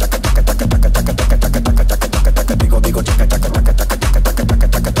 chaca, chaca, chaca, chaca, chaca, chaca, chaca, chaca, chaca, chaca, chaca, chaca,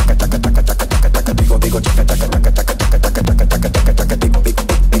 tico, tico, chaca, chaca, chaca, chaca, chaca.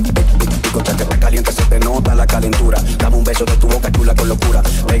 Caliente se te nota la calentura. Dame un beso de tu boca chula con locura.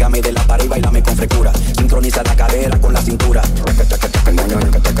 Pégame de la pared y bailame con frescura. Sincroniza la cadera con la cintura.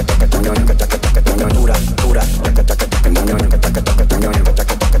 Dura, dura.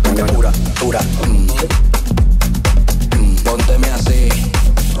 Dura, dura. Pónteme así,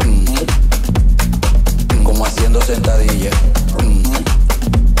 como haciendo sentadilla.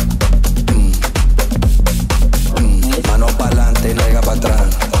 Mano pa'lante, nalga pa' atrás.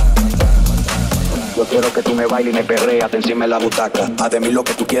 Yo quiero que tú me bailes baila y me perrea, te encima en la butaca. Haz de mí lo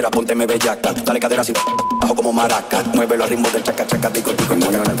que tú quieras, pónteme bellaca. Dale cadera así, bajo como maraca. Muévelo al ritmo del chaca chaca, digo digo,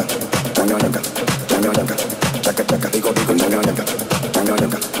 ñoñoñaca, ñoñoñaca, ñoñoñaca, chaca chaca, digo digo, ñoñoñaca,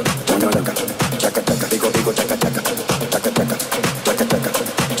 ñoñoñaca, ñoñoñaca, chaca chaca, digo digo, chaca chaca, chaca chaca, chaca chaca,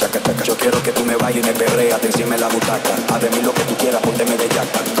 chaca chaca. Yo quiero que tú me bailes y me perrea, te encima en la butaca. Haz de mí lo que tú quieras, pónteme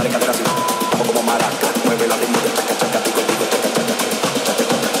bellaca. Dale cadera así, bajo como maraca. Muévelo al ritmo del chaca chaca, digo digo, chaca chaca, chaca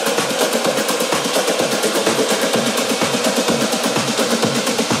chaca.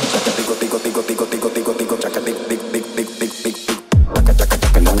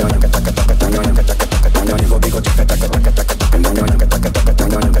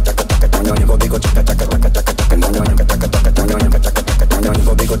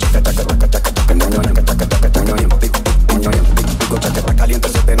 Caliente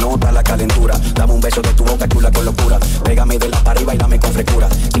se te nota la calentura. Dame un beso de tu boca chula con locura. Pégame de la para arriba y dame con frescura.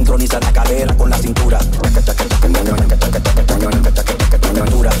 Sincroniza la cadera con la cintura.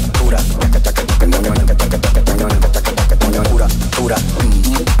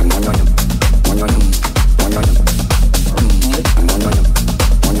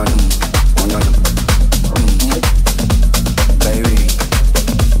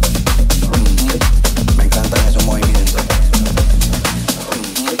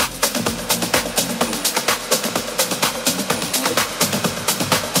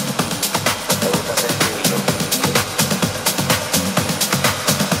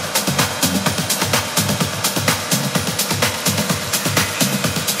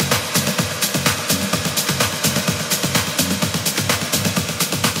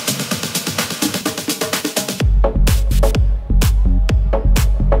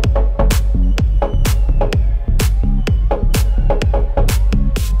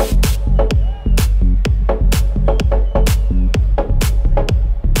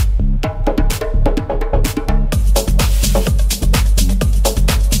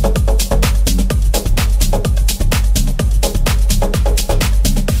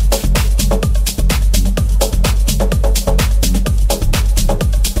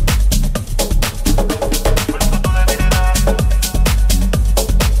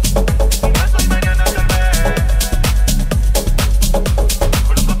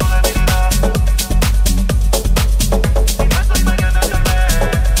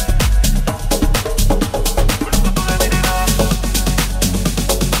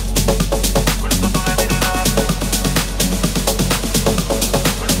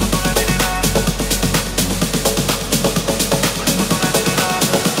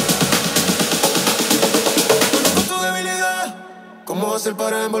 hacer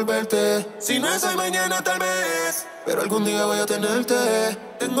para envolverte? Si no es hoy, mañana tal vez, pero algún día voy a tenerte.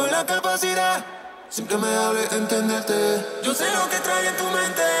 Tengo la capacidad, sin que me hable, entenderte. Yo sé lo que trae en tu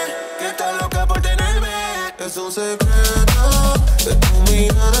mente, que estás loca por tenerme. Es un secreto de tu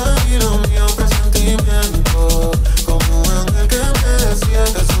mirada y lo mío, un presentimiento, como un ángel que me decía.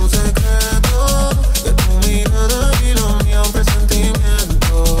 Es un secreto de tu mirada y lo mío, un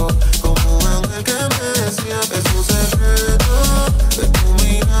presentimiento, como un ángel que me decía. Es un secreto de tu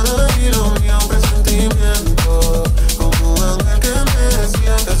mirada y lo mío, un presentimiento, como un ángel que me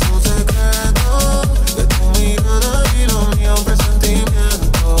decía. Es un secreto de tu mirada y lo mío, un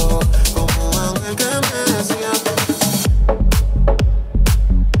presentimiento,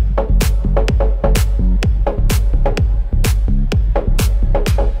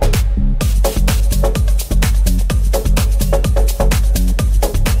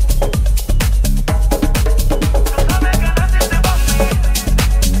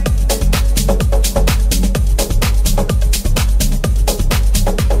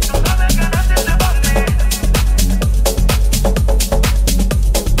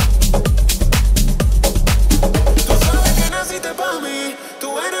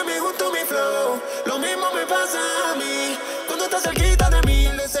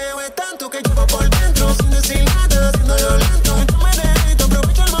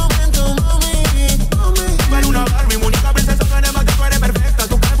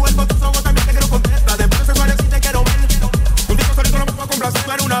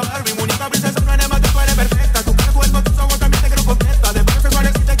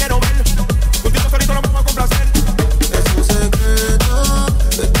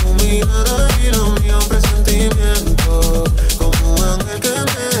 como un ángel que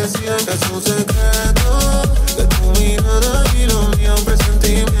me decía. Es un secreto de tu mirada.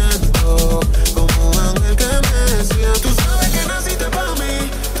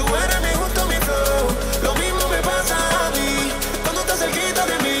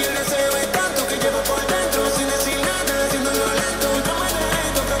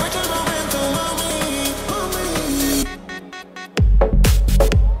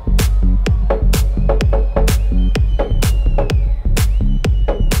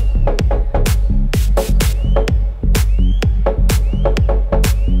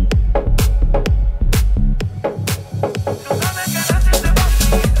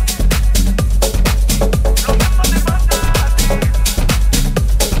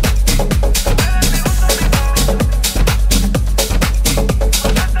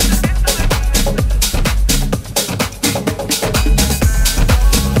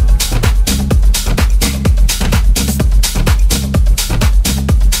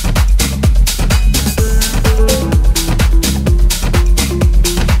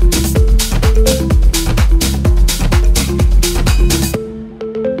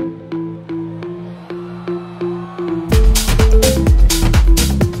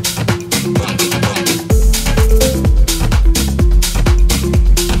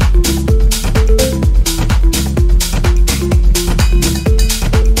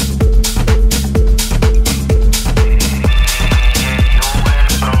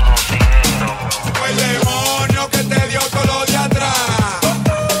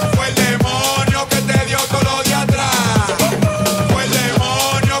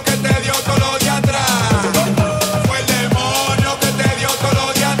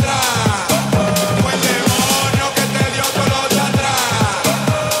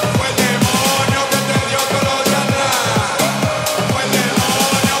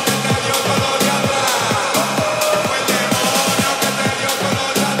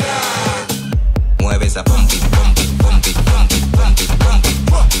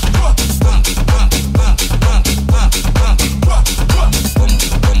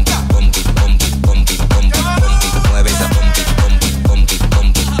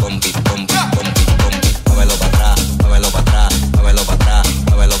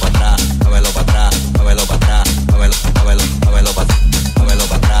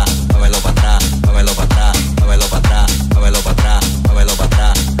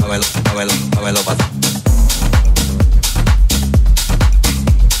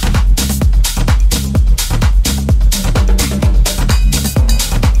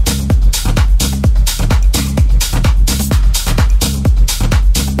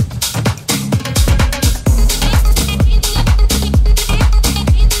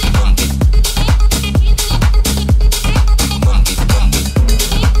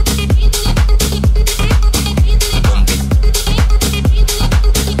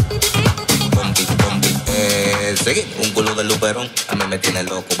 perón, a mí me tiene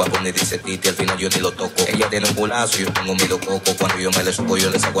loco. Va a poner dice Titi, al final yo ni lo toco. Ella tiene un culazo, yo tengo mi coco. Cuando yo me le subo, yo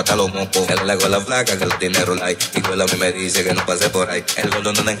le saco hasta los mocos. El lago a la flaca, que los tiene rolay. Igual a mí me dice que no pase por ahí. El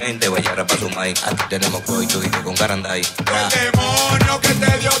gordo no de gente, vaya a pa' su mic. Aquí tenemos coito, dije con caranday. Fue el demonio que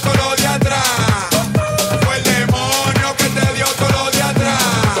te dio todo lo de atrás. Fue el demonio que te dio todo lo de atrás.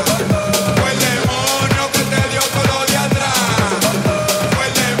 Fue el demonio que te dio todo lo de atrás. Fue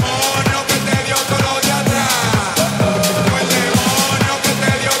el demonio que te dio todo lo de atrás. Fue el demonio que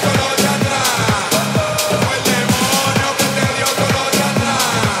te dio todo lo de atrás. Fue el demonio que te dio todo lo de atrás.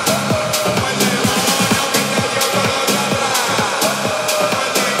 Fue el demonio que te dio todo lo de atrás. Fue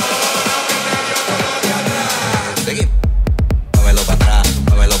el demonio que te dio todo lo de atrás. Seguí. Muévelo para atrás,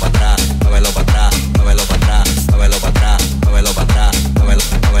 muévelo para atrás, muévelo para atrás.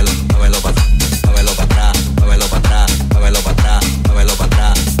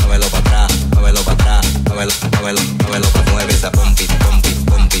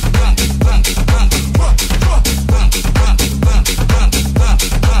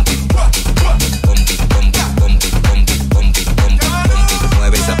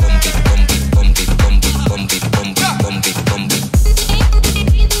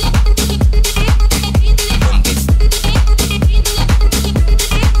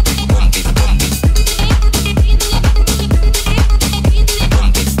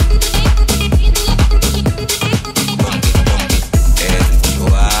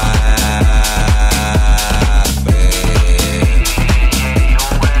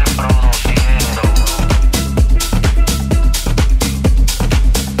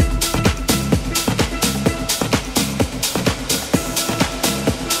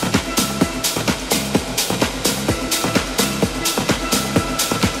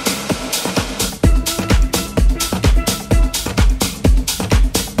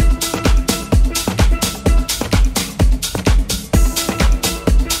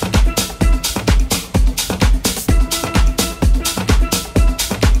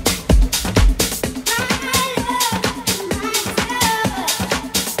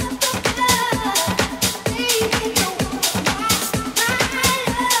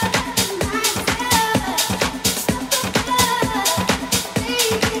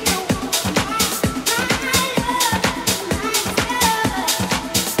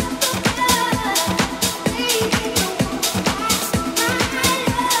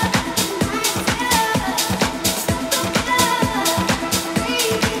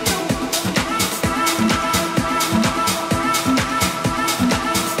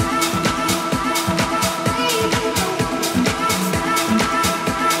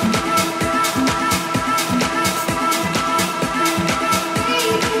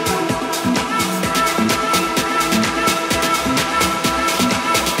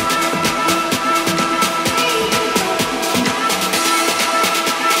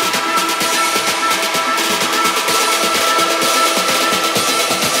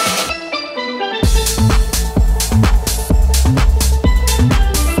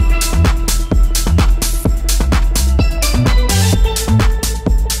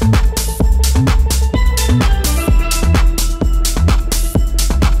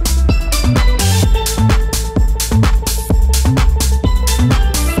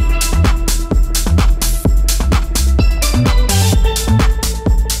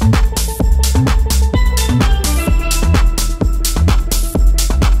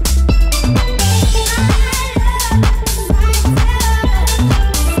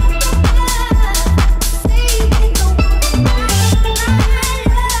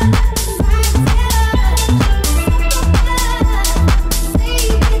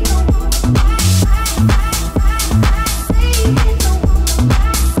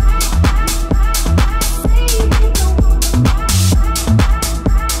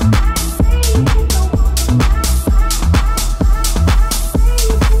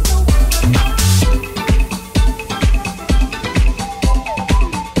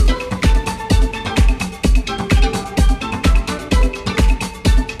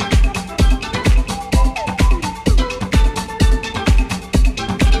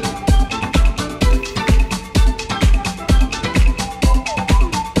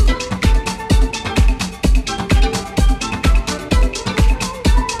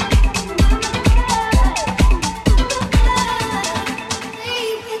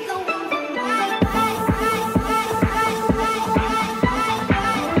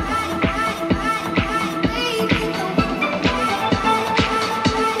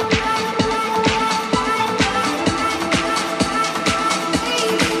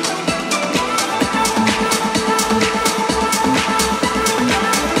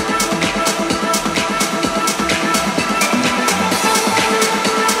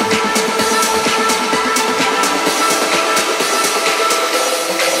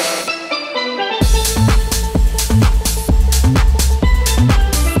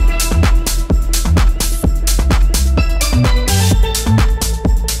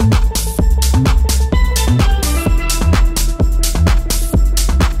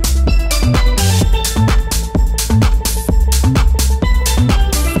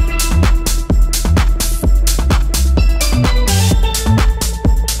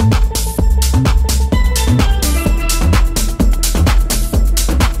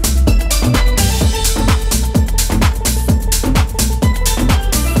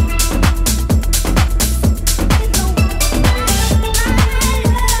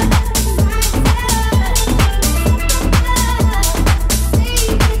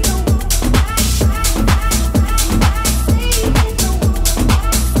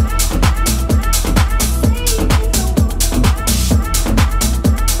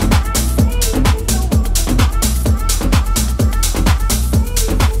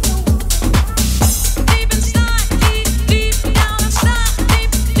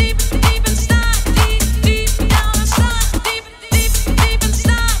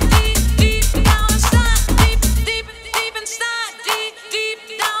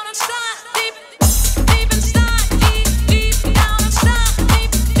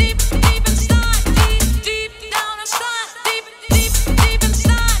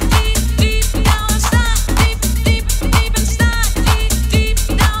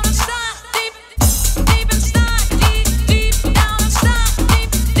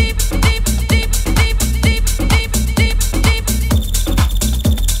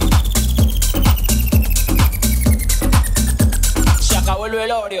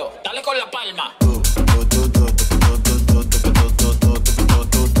 velorio. Dale con la palma.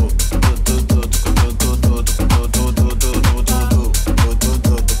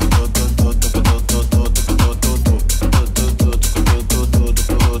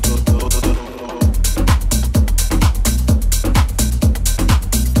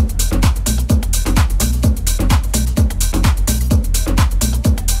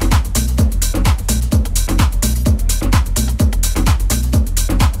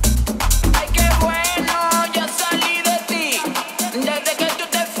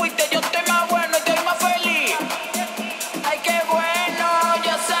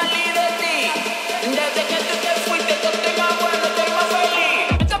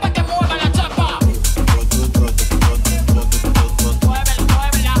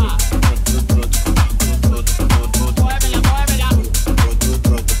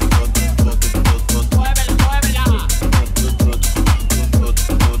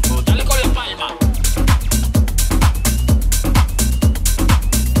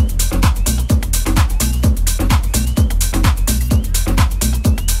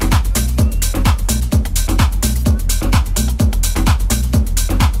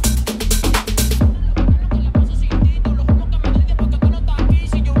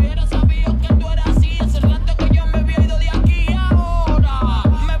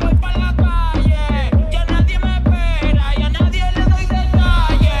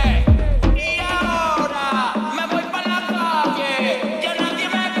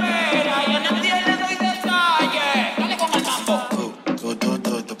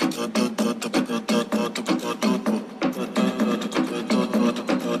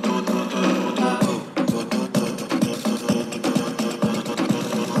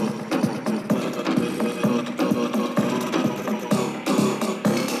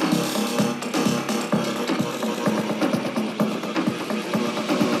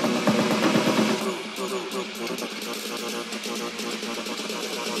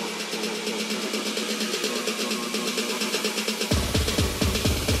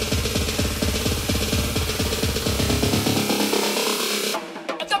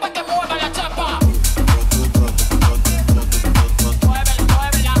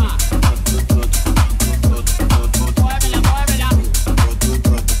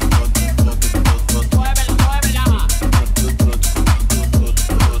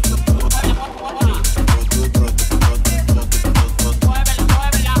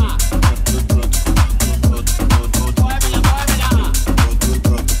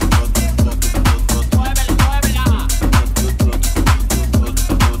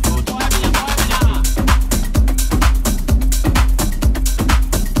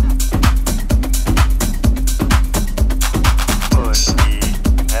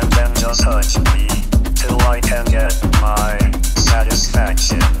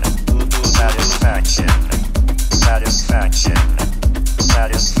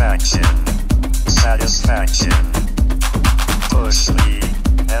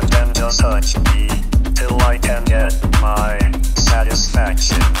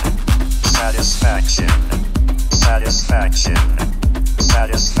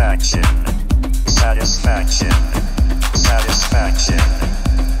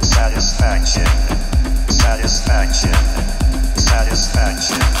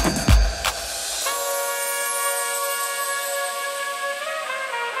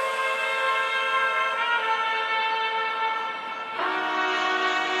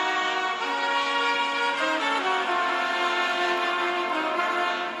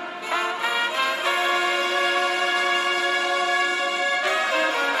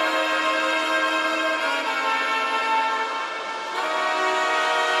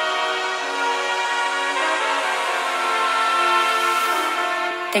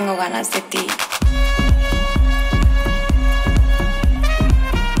 Tengo ganas de ti.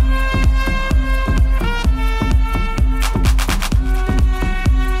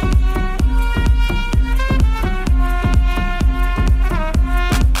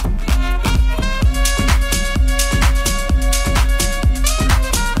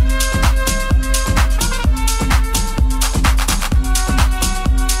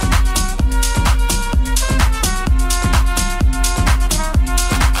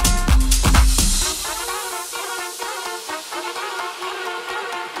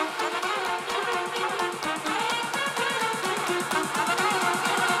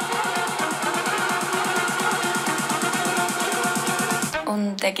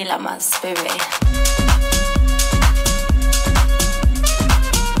 Un tequila más, bebé.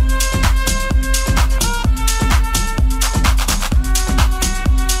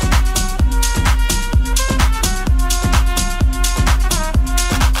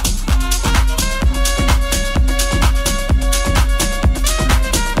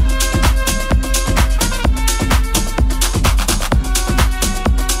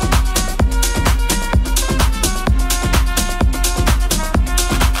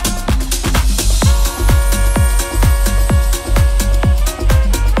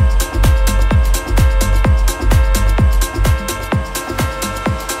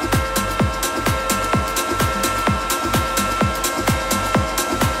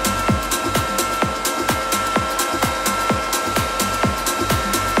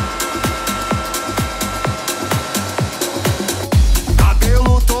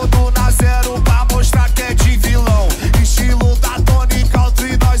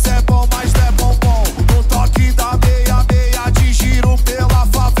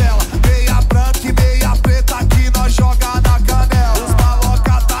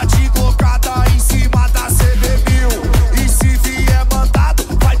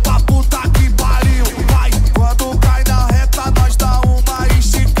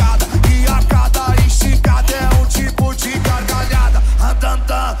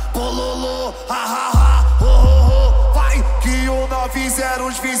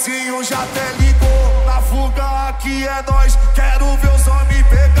 vizinhos já até ligou. Na fuga aqui é nós, quero ver os homens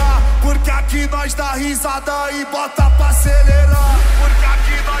pegar. Porque aqui nós dá risada e bota pra acelerar. Porque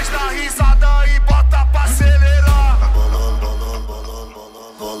aqui nós dá risada e bota pra acelerar.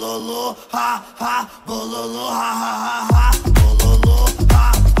 Bololô, ha, ha, bololô, ha, ha, ha, ha. Bololô,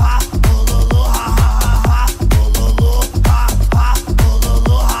 ha, ha, bololô, ha, ha, ha. Bololô, ha, ha,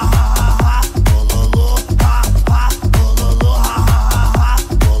 bololô, ha, ha, ha. Bololô, ha, ha, bololô, ha, ha, ha.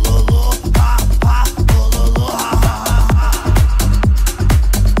 Bololô, ha, ha, bololô, ha, ha, ha.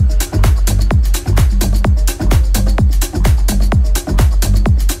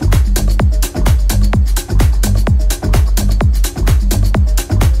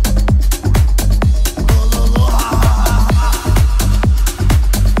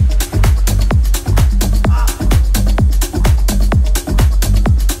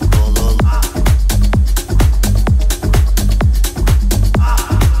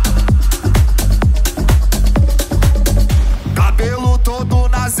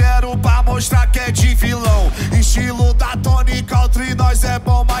 Estilo da Tony Country, nós é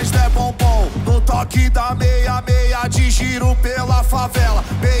bom, mas não é bombom. No toque da meia de giro pela favela.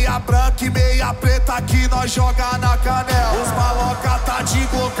 Meia branca e meia preta que nós joga na canela. Os maloca tá de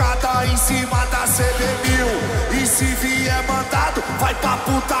glocada em cima da CB1000. E se vier mandado, vai pra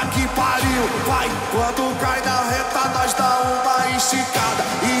puta que pariu. Vai, quando cai na reta, nós dá uma esticada.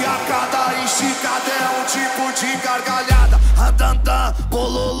 E a cada esticada é um tipo de gargalhada. Andandan,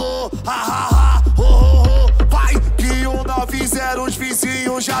 bololô, ha ha ha, ho ho ho. Vai, que o 90 os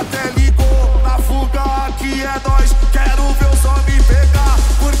vizinhos já até ligou. Na fuga aqui é nós, quero ver os homens pegar.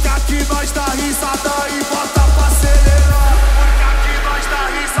 Porque aqui nós dá risada e bota pra acelerar. Porque aqui nós dá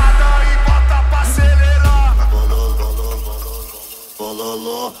risada e bota pra acelerar.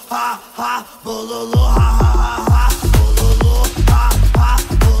 Bololô, ha ha, bololô, ha ha ha. Bololô, ha ha,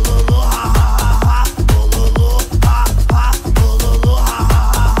 bololô, ha ha ha. Bololô, ha ha, bololô, ha ha ha. Bololô, ha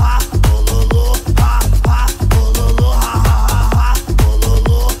ha, bololô, ha ha ha.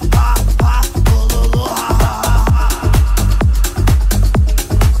 Bololô, ha ha, bololô, ha ha ha.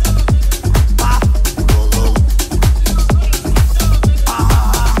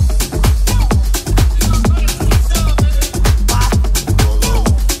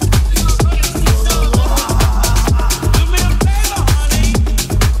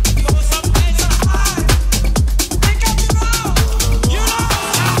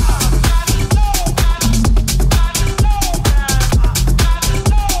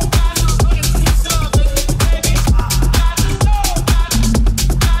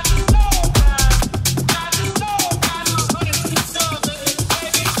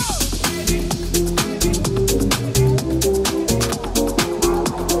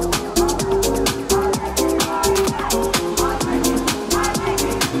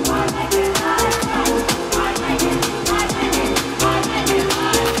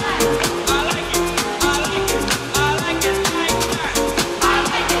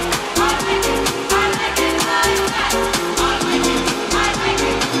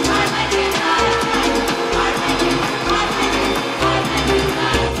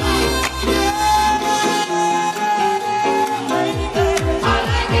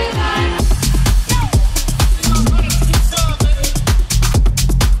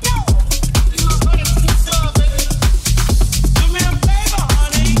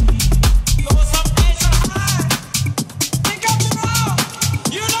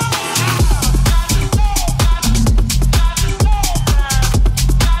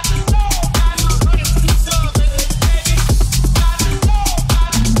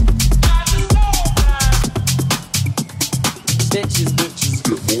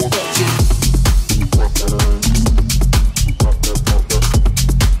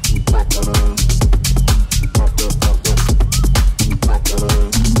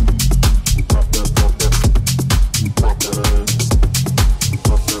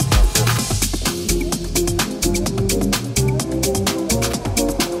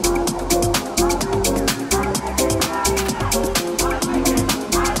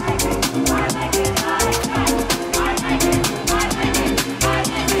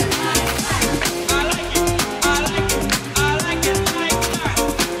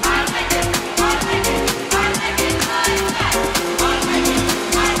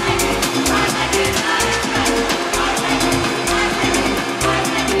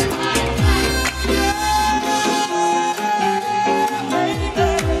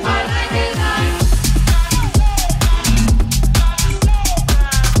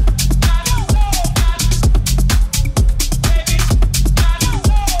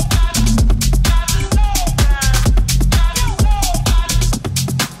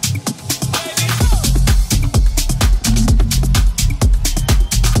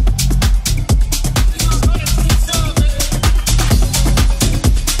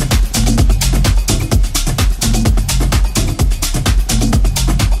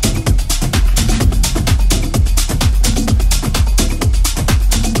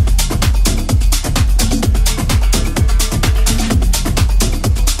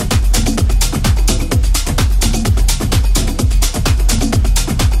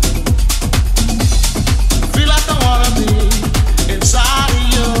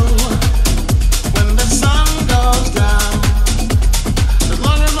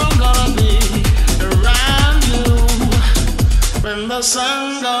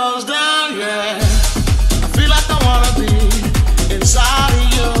 sun goes down, yeah, I feel like I wanna be inside of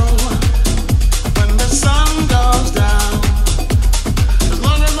you. When the sun goes down, as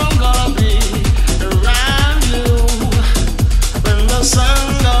long as I'm gonna be around you. When the sun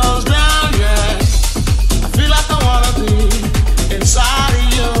goes down, yeah, I feel like I wanna be inside of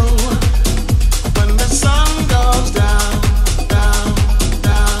you. When the sun goes down, down,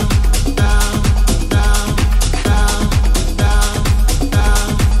 down, down, down, down, down, down,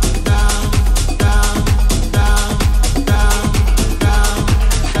 down, down,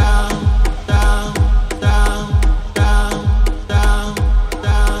 down, down, down,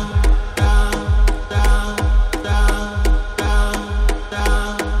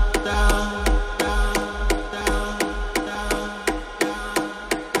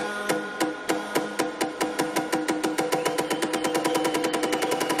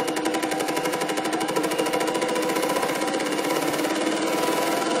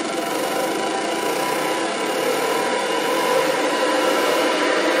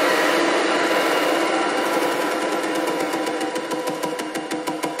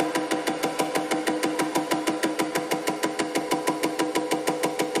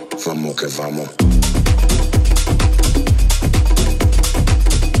 Vamos que vamos.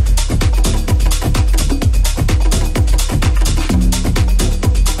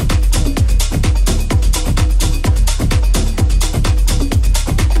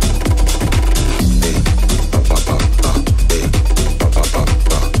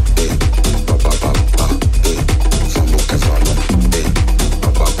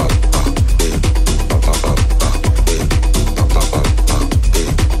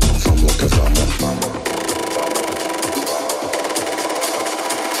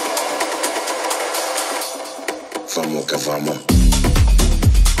 Vamos que vamos.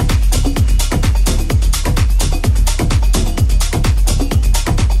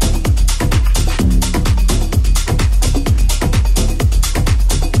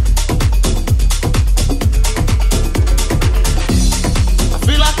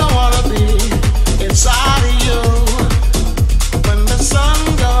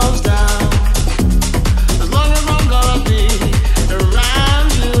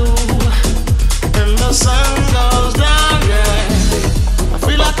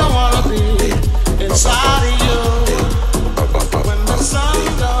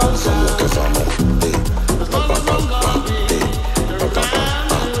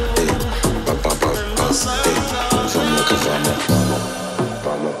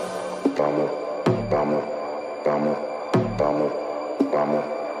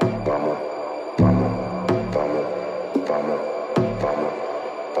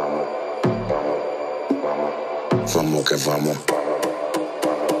 Vamos que vamos.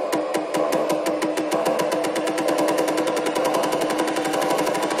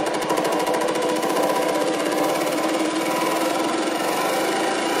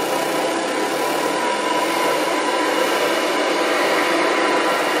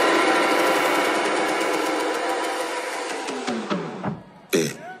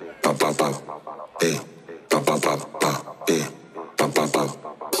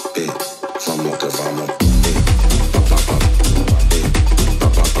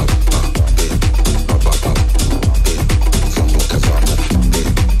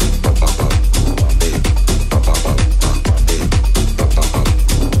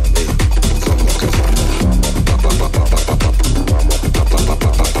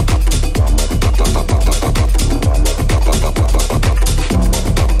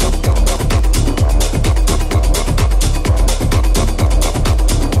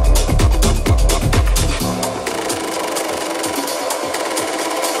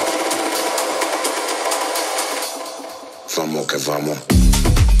 Vamos que vamos.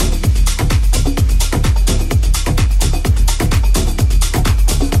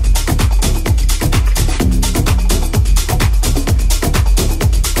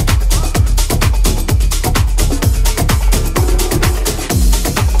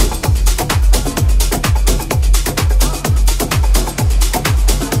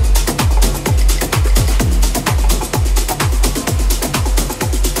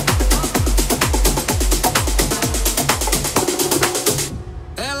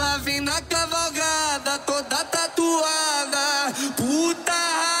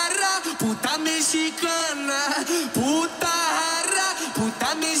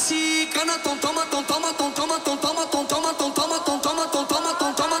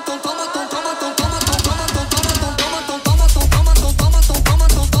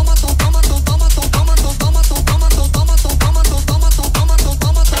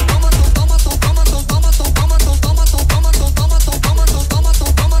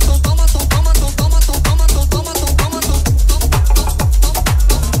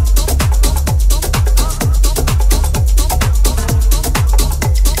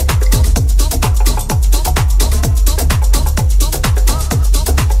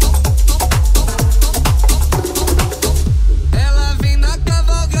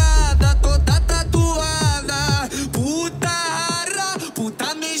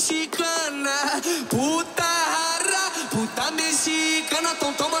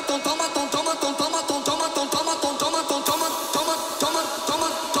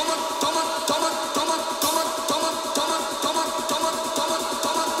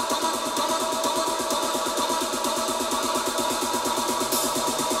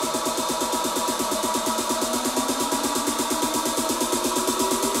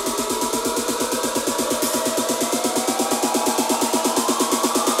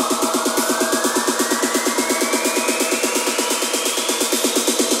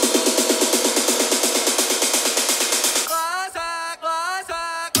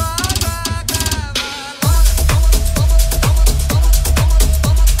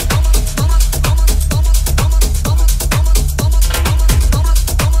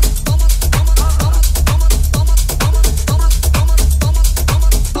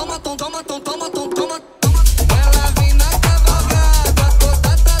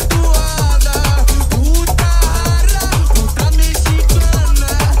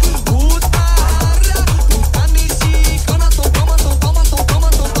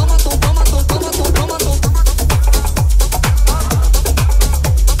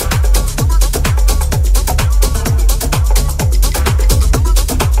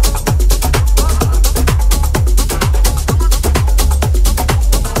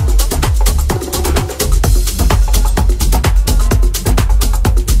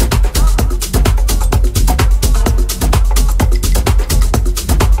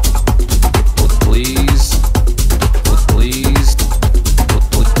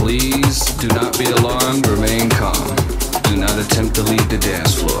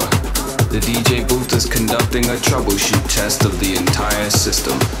 conducting a troubleshoot test of the entire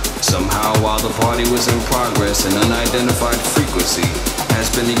system. Somehow, while the party was in progress, an unidentified frequency has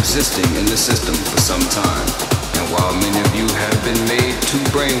been existing in the system for some time. And while many of you have been made too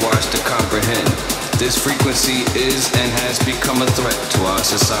brainwashed to comprehend, this frequency is and has become a threat to our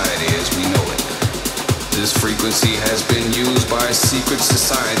society as we know it. This frequency has been used by a secret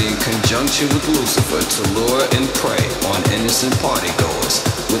society in conjunction with Lucifer to lure and prey on innocent partygoers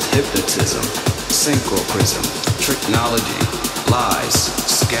with hypnotism, synchroprism, tricknology, lies,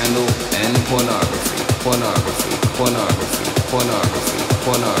 scandal, and pornography. Pornography, pornography, pornography,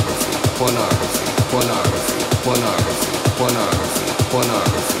 pornography, pornography, pornography, pornography, pornography,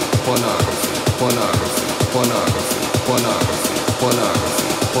 pornography, pornography, pornography, pornography, pornography, pornography, pornography,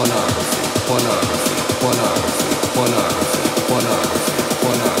 pornography, pornography, pornography, pornography,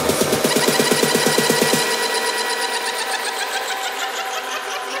 pornography.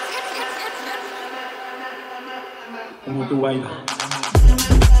 Como tú bailas.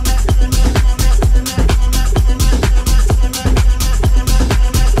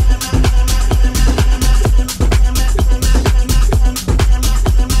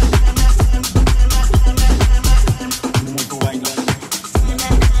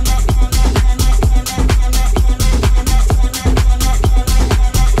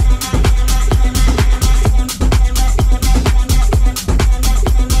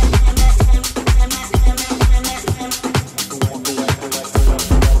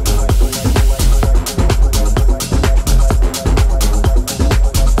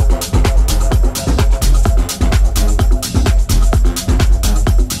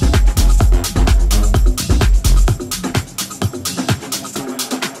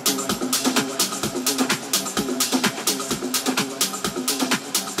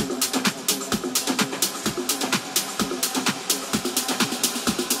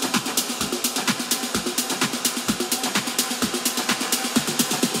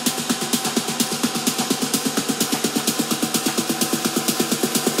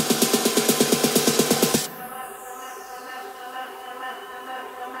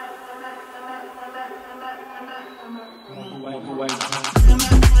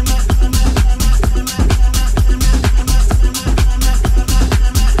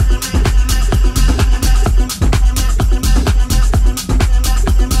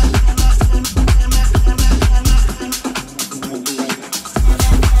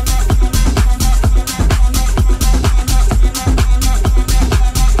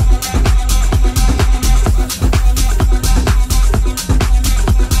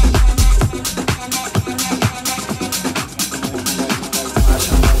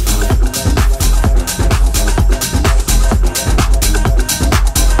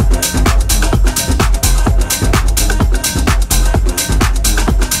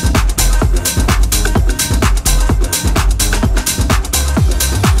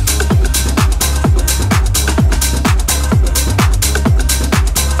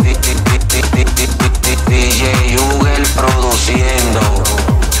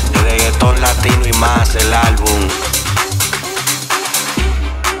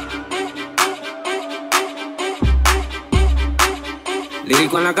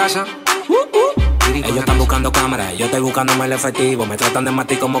 Lírico en la casa. Ellos están buscando cámaras, yo estoy buscándome el efectivo. Me tratan de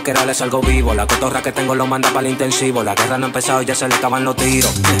matar como quiera, les salgo vivo. La cotorra que tengo lo manda para el intensivo. La guerra no ha empezado y ya se le acaban los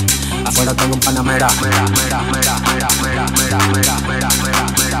tiros. Afuera tengo un panamera.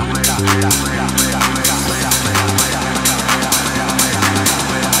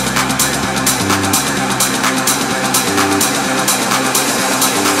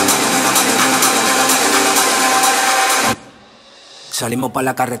 Salimos para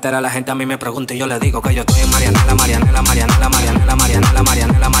la carretera, la gente a mí me pregunta y yo le digo que yo estoy en Marianela, Marianela, Marianela, Marianela, Marianela,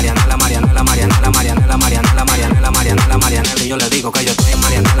 Marianela, Marianela, Marianela, Marianela, Marianela, Marianela, Marianela, Marianela, Marianela, y yo le digo que yo estoy en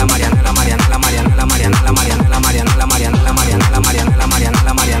Marianela, Marianela, Marianela, Marianela, Marianela, Marianela, Marianela, Marianela, Marianela, Marianela,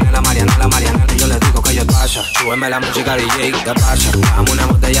 Marianela, Marianela, Marianela, Marianela, y yo le digo que yo pasa, súbeme la música DJ, ¿qué pasa? Dame una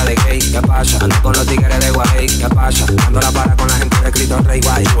botella de gay, ¿qué pasa? Ando con los tigres de Guay, ¿qué pasa? Ando la para con la gente de Cristo Rey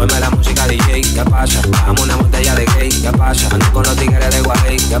Guay, súbeme la música DJ, ¿qué pasa? Dame una botella de gay, ¿qué pasa? Ando con los tigres de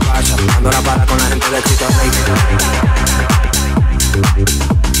Guay, ¿qué pasa? Ando la para con la gente de Cristo Rey.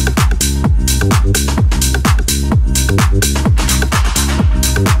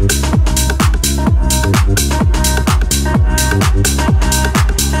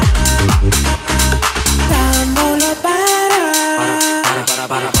 Dándolo para.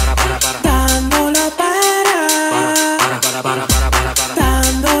 Dándolo para.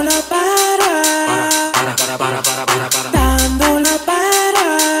 Dándolo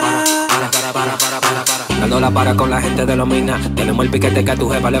Dándola para con la gente de los minas. Tenemos el piquete que a tu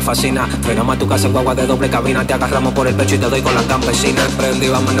jefa le fascina. Frenamos a tu casa en guagua de doble cabina. Te agarramos por el pecho y te doy con la campesina. Prendí,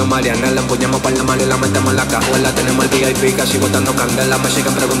 vámonos Marianela. Empuñamos para la mano y la metemos en la cajuela. Tenemos el VIP casi botando candela. Me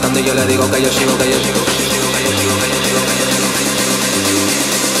siguen preguntando y yo le digo que yo sigo, que yo sigo, que yo sigo, que yo sigo, que yo sigo, que yo sigo.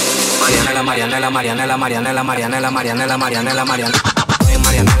 Marianela, Marianela, Marianela, Marianela, Marianela, Marianela, Marianela, Marianela.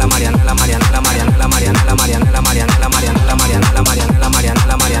 Marianela, Marianela, Marianela, Marianela, Marianela, Marianela, Marianela, Marianela, Marianela, Marianela,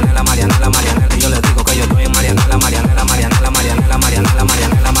 Marianela, Marianela, Marianela, Marianela. Y yo les digo que yo estoy en Marianela, Marianela, Marianela, Marianela, Marianela,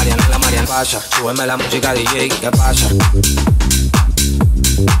 Marianela, Marianela, Marianela. Pasa, súbeme la música DJ, ¿qué pasa?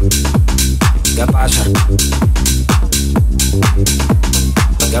 ¿Qué pasa?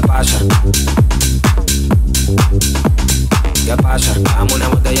 ¿Qué pasa? ¿Qué pasa? Dame una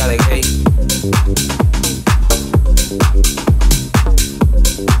botella de gay.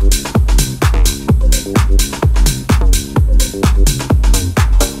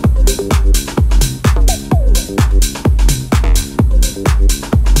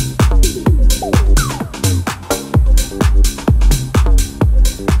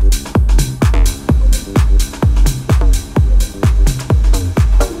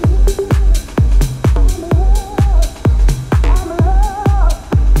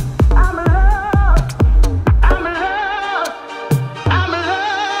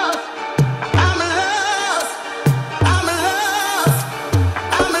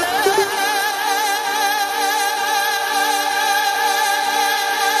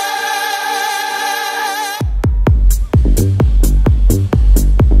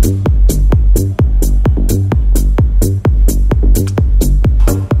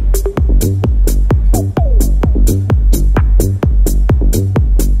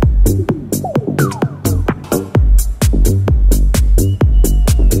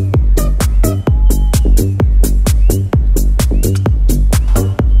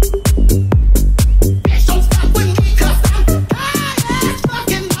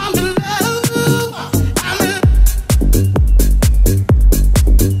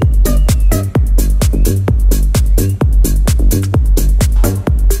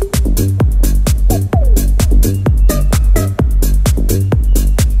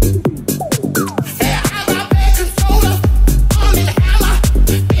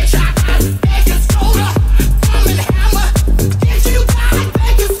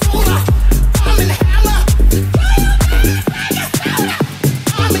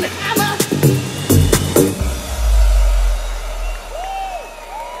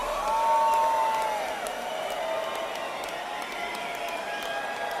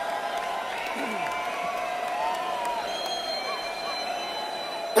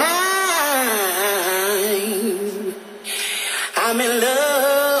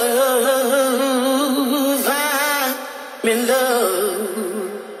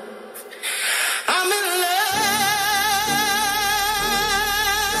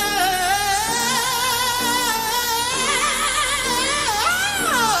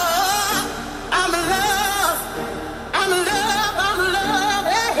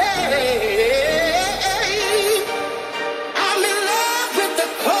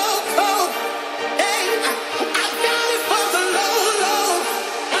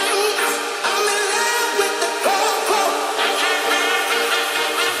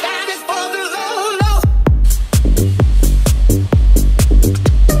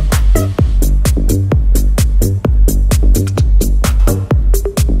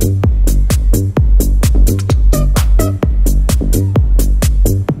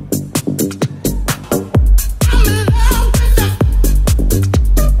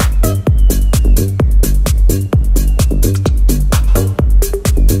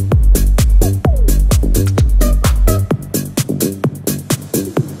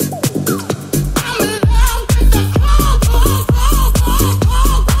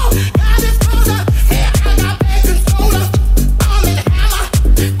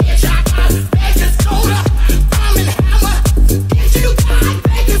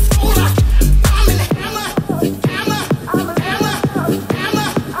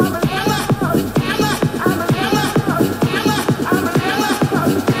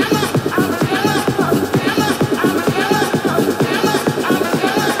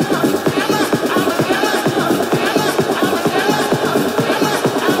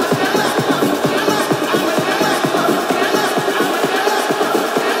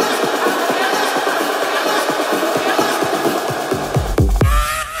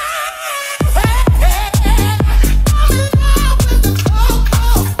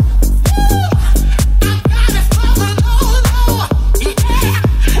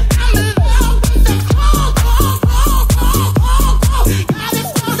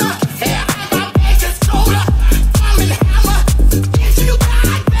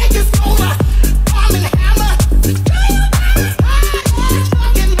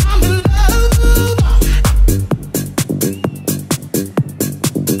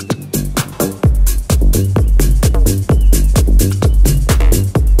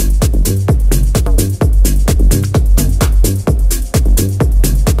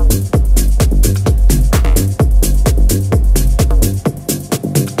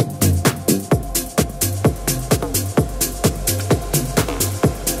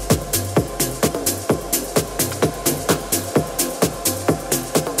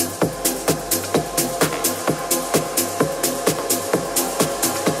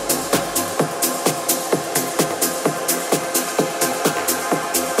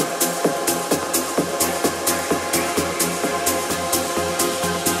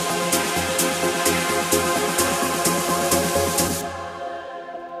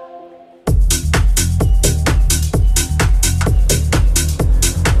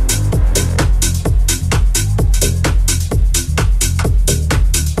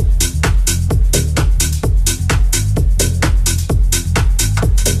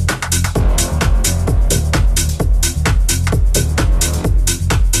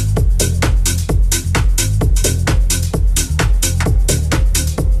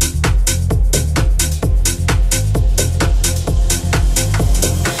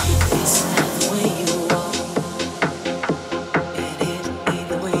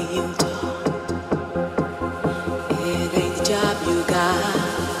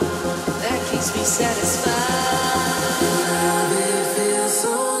 makes me satisfied. It feels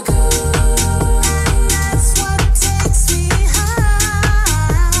so good. That's what takes me high.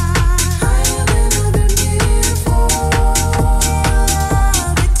 Higher than I've been before.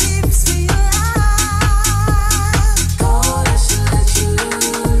 It keeps me alive. Thought I should let you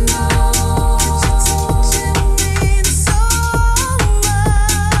know. Touching means so much.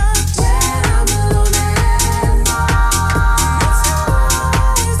 When I'm alone at night, It's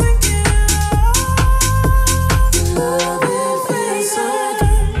always thinking love, it feels so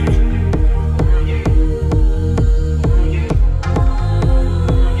good.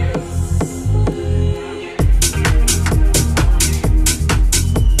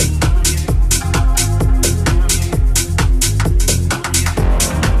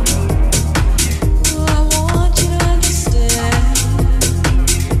 I want you to understand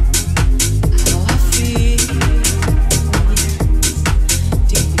how I feel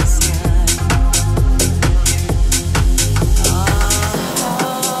deep inside.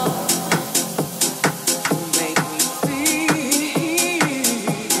 Make me feel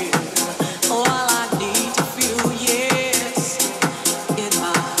all I need to feel, yes, in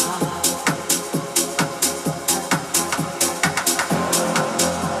my heart.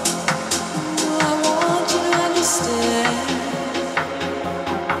 I want you to understand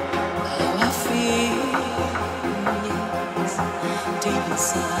how I feel, yes, deep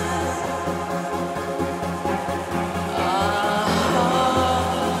inside.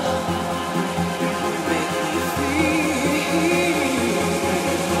 Make me feel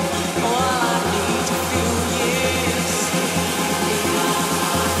all I need to feel, yes, in my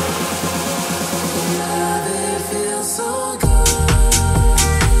Love, it feels so good.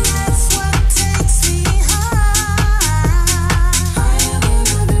 That's what takes me high. Higher than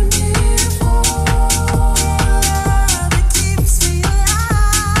I've been before. It keeps me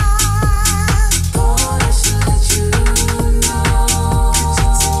alive. Thought I should let you know.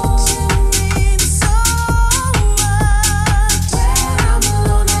 Touching means so much. When I'm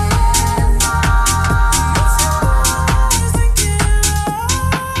alone at night, It's always thinking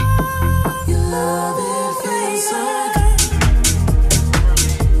your love, it feels so good.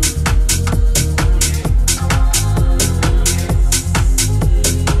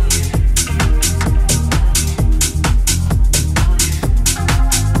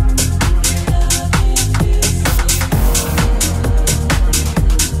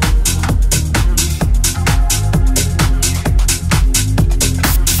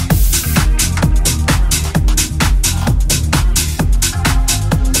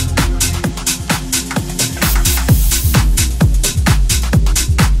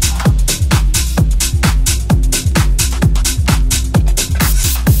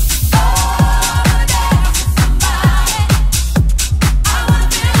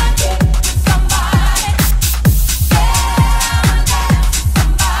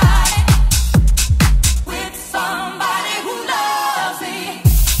 With somebody who loves me.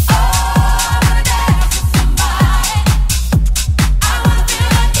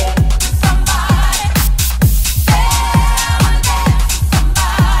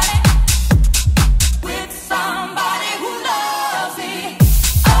 With somebody who loves me.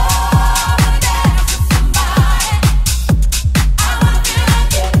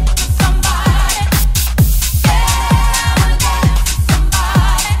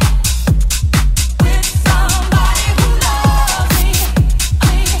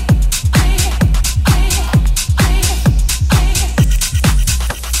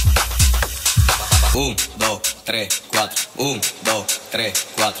 Un, dos, tres, cuatro. Un, dos, tres,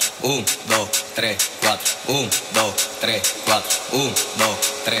 cuatro. Un, dos, tres, cuatro. Un, dos, tres, cuatro. Un, dos,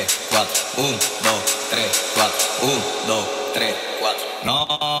 tres, cuatro. Un, dos, tres, cuatro. Un, dos, tres, cuatro. No.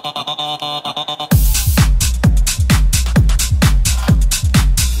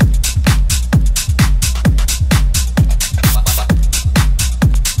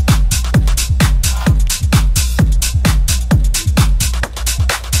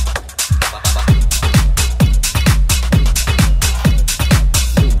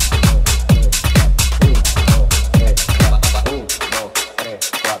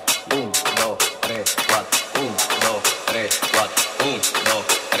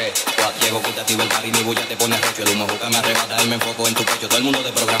 Llego el party, mi bulla te pone recho. El humo juca me arrebata y me enfoco en tu pecho. Todo el mundo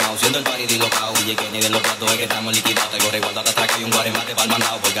de programado, siendo el party dislocado. Y que ni de los platos es que estamos liquidados. Te corre igualdad atrás que hay un guaremate pa'l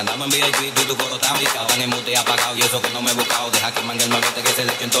mandado. Porque andamos en VIP, tú y tu coro tan viscado. Tan en mute apagado y eso que no me he buscado. Deja que mangue el malvete que se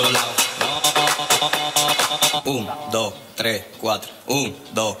le eche en todos lados. No. 1, 2, 3, 4. 1,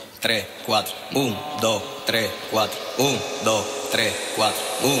 2, 3, 4. 1, 2, 3, 4. 1, 2, 3, 4.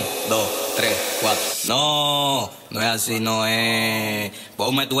 1, 2, 3, 4. No, no es así, no es.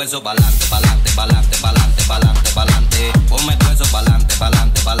 Ponme tu eso pa'lante, pa'lante. pa'lante, pa'lante, pa'lante, pa'lante. Ponme todo eso pa'lante,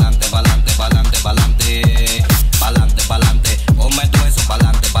 pa'lante, pa'lante, pa'lante, pa'lante, pa'lante. Pa'lante, pa'lante, ponme todo eso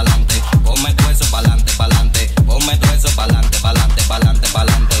pa'lante, pa'lante. Ponme todo eso pa'lante, pa'lante. Ponme todo eso pa'lante, pa'lante, pa'lante,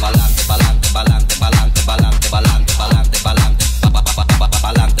 pa'lante, pa'lante, pa'lante, pa'lante, pa'lante, pa'lante, pa'lante, pa'lante,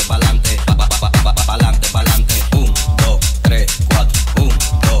 pa'lante, pa'lante, pa'lante, pa'lante, pa'lante. 1, 2, 3, 4. 1,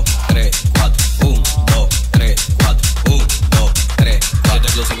 2, 3, 4. 1, 2, 3, 4. 1, 2, 3, 4.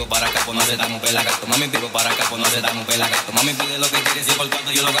 Exclusivo para acá, pues no se dan un pelagato. Mami, pido para acá, pues no se dan un pelagato. Mami, pide lo que quieres y por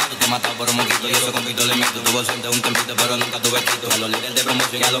cuánto yo lo gasto. Te he matado por un moquito y eso compito le meto. Tuvo suerte un tempito, pero nunca tuve quito. A los líderes de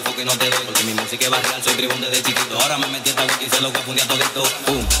promoción y a los que no te doy. Porque mi música es barrial, soy tribún desde chiquito. Ahora me metí esta wiki y se lo voy a fundir a todito.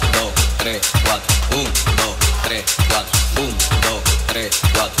 1, 2, 3, 4. 1, 2, 3, 4. 1, 2, 3,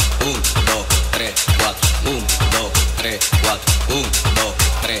 4. 1, 2, 3, 4. 1, 2, 3, 4. 1, 2,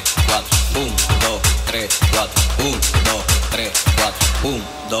 3, 4. 1, 2, 3, 4. 1, 2, 3, 4. 1,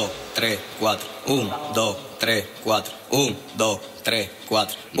 2, 3, 4. 1, 2, 3, 4. 1, 2, 3,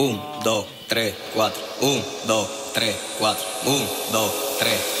 4. 1, 2, 3, 4. 1, 2, 3, 4. 1, 2,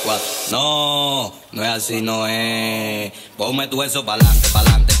 3, 4. No, no es así, no es. Ponme tu eso pa'lante,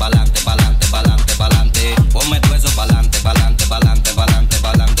 pa'lante, pa'lante, pa'lante, pa'lante, pa'lante. Ponme tu eso pa'lante, pa'lante, pa'lante, pa'lante,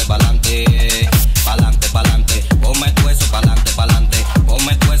 pa'lante, pa'lante. Pa'lante, pa'lante. Ponme tu eso pa'lante, pa'lante.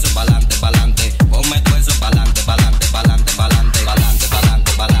 Ponme tu eso pa'lante, pa'lante. Ponme tu eso pa'lante, pa'lante, pa'lante, pa'lante, pa'lante,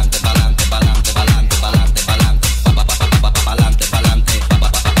 pa'lante, pa'lante, pa'lante, pa'lante, pa'lante, pa'lante, pa'lante, pa'lante,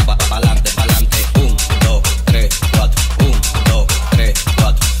 pa'lante, pa'lante, pa'lante. 1, 2, 3, 4. 1, 2, 3,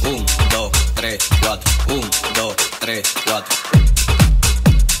 4. 1, 2, 3, 4. 1, 2, 3, 4.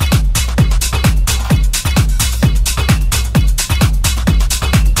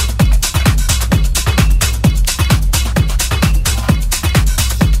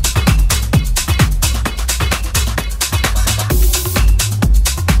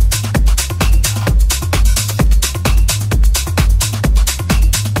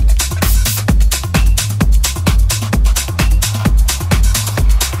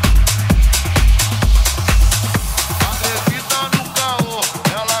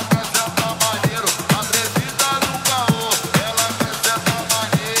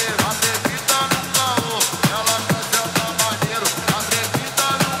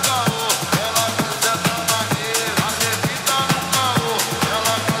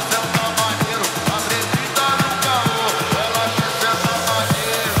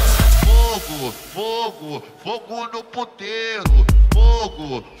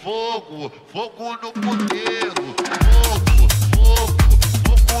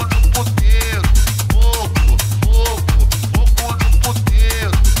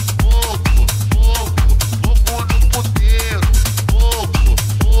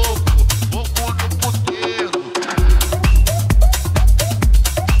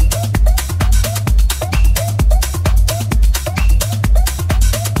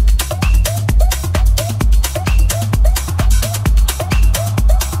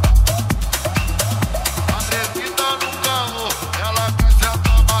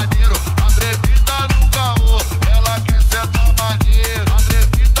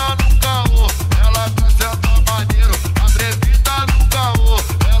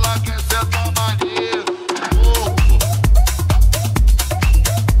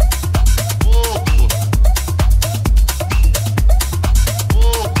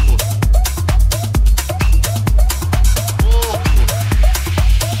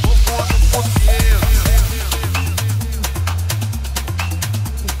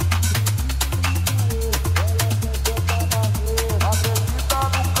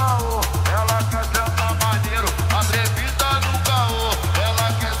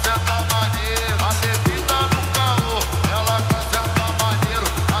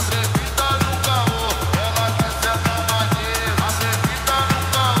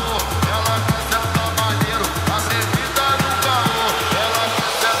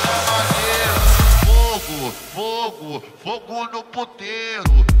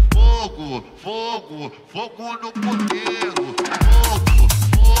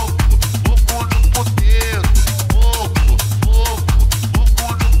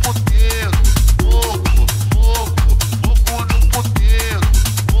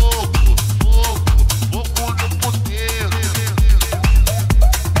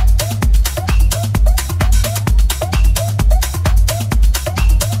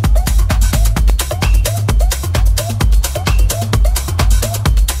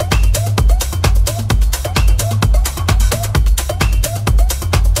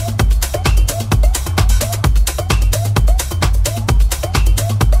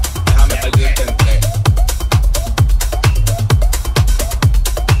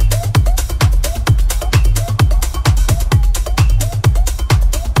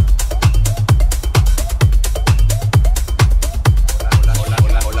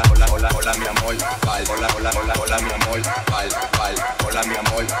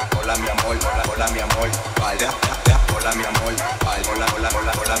 hola mi amor, hola mi amor, vale, hola mi amor, vale, hola mi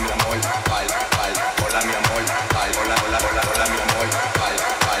amor, vale, hola mi amor, vale, hola mi amor, vale,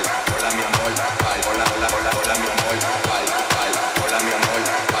 hola mi amor, vale, hola mi amor, vale, hola mi amor, vale, hola mi amor,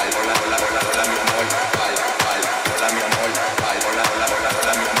 vale, hola mi amor,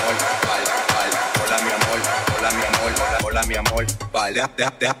 vale, hola mi amor, vale, hola mi amor, hola mi amor, vale,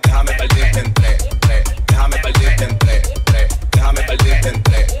 déjame perderte en tres, déjame perderte en tres, déjame perderte en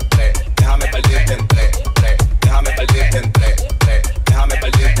tres, déjame perderte en tres, déjame perderte en tres,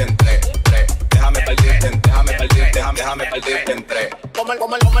 déjame perderte en tres, déjame perderte en tres.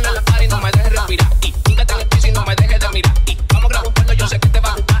 Cómelo en la party, no me dejes respirar. Y chúngate en el piso y no me dejes de mirar. Y vamos preguntando, yo sé que te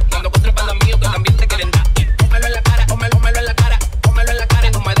va a gustar. Y ando con tres pandas míos que también te quieren dar. Y cómelo en la cara, cómelo en la cara, cómelo en la cara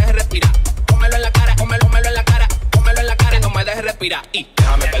y no me dejes respirar. Cómelo en la cara, cómelo en la cara, cómelo en la cara y no me dejes respirar. Y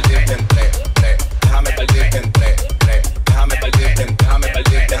déjame perderte en tres, déjame perderte en tres, déjame perderte en tres,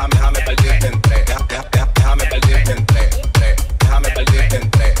 déjame perderte en tres, déjame perderte en tres, déjame perderte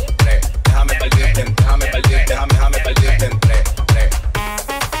en tres, déjame perderte en tres.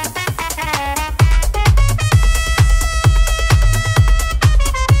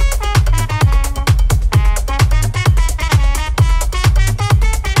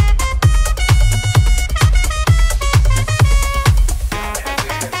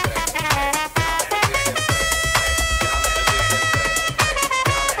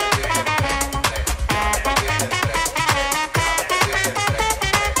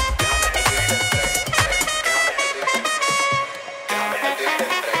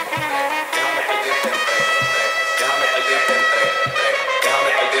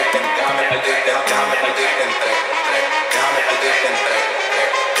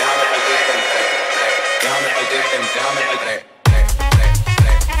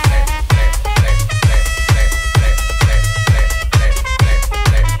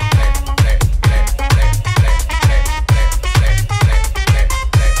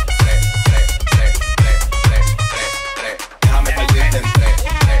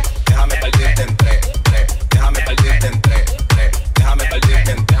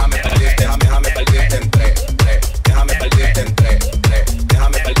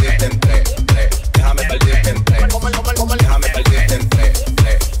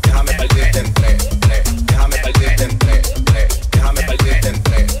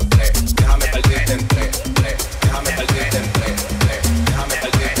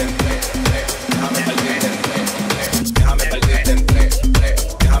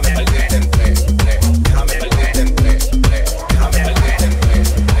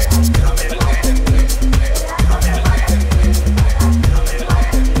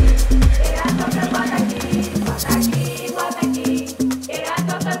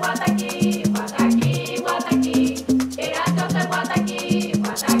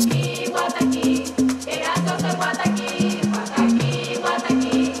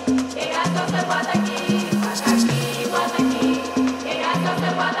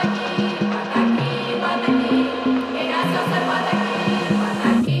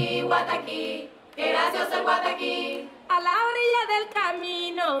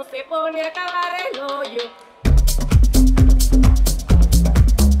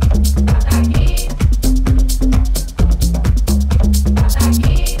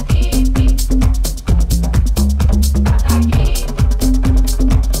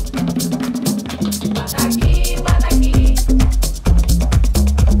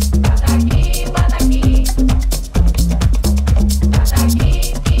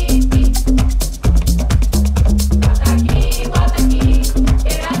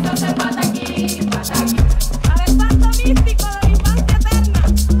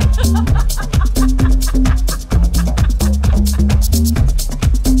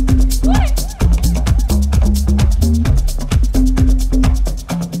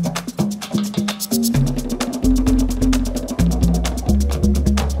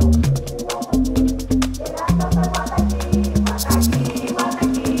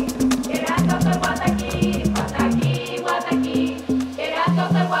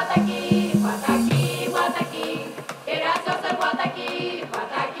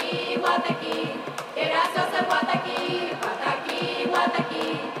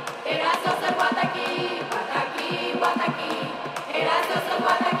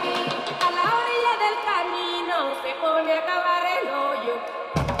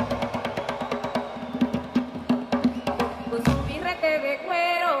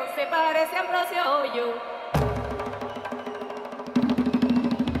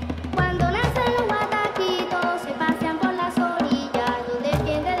 Cuando nacen los guataquitos se pasean por las orillas, donde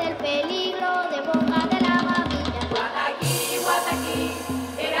defiende del peligro de boca de la babilla. Guataquí, guataquí,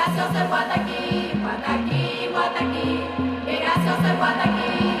 gracioso el guataquí, guataquí, guataquí. Qué gracioso el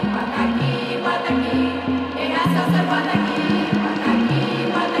guataquí, guataquí, guataquí. Qué gracioso el guataquí, guataquí,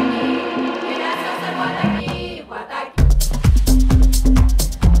 guataquí. Qué gracioso el guataquí, guataquí.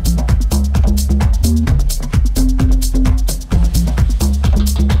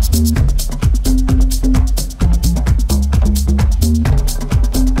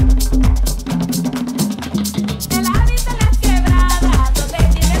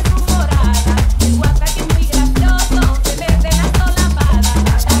 Guataquí muy gracioso, se le de la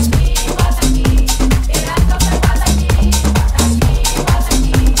solapata.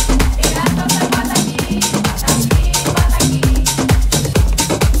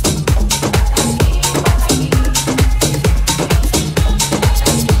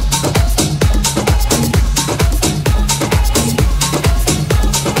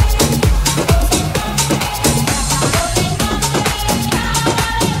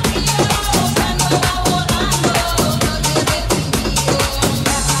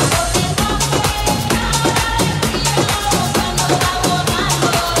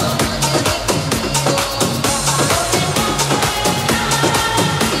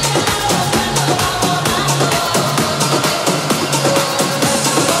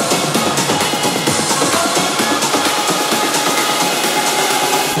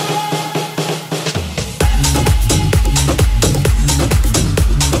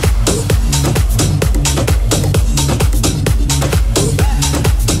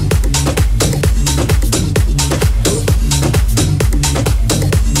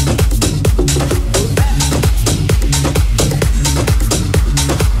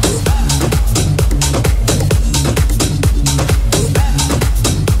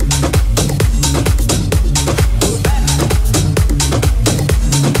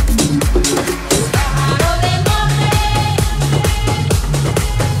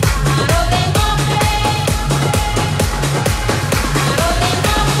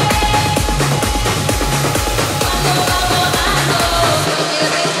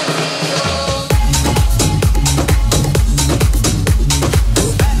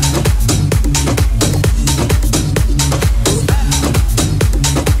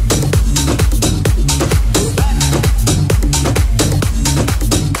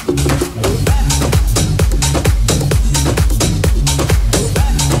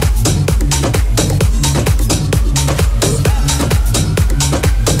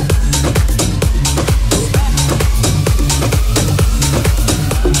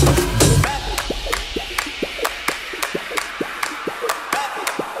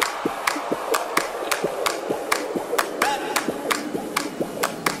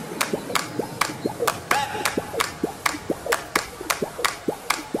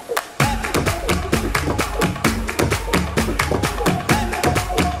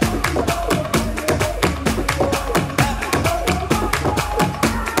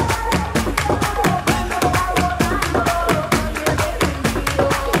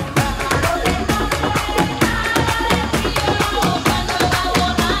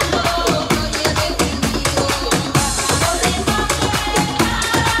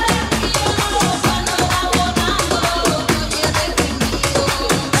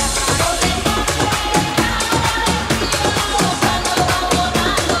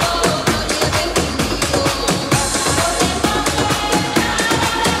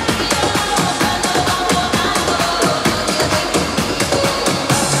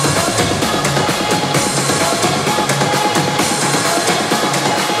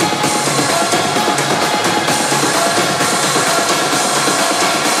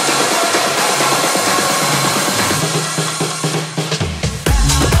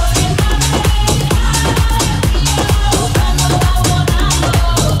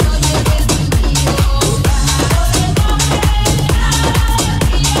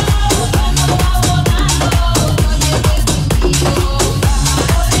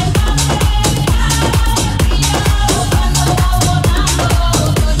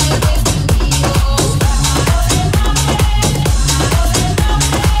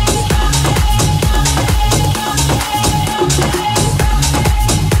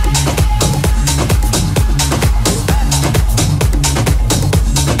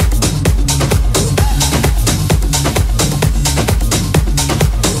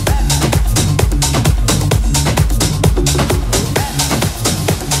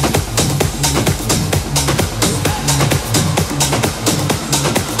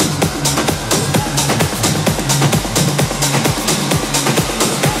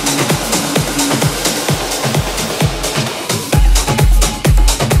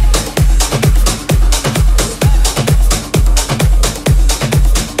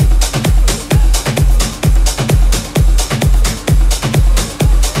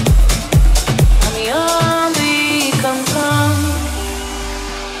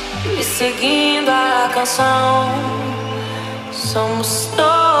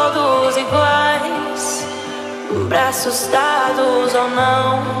 braços dados ou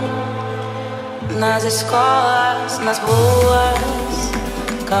não, nas escolas, nas ruas,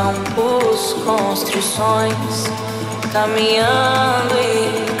 campos, construções, caminhando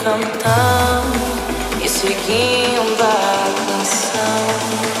e cantando e seguindo a canção.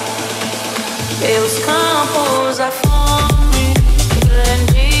 Pelos campos a fome,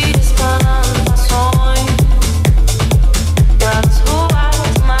 grandes plantações, pelas ruas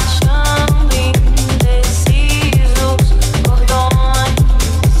marchando indecisos cordões,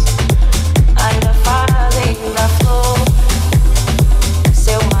 ainda fazem da flor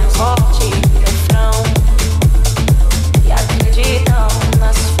seu mais forte refrão e acreditam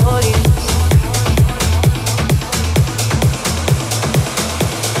nas flores.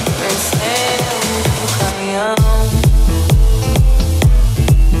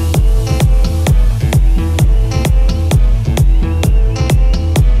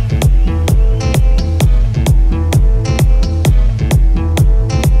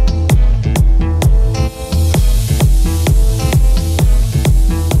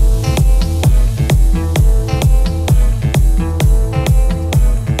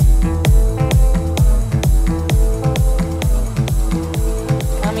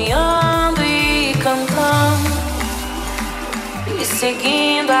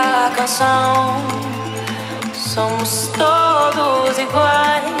 Seguindo a canção, somos todos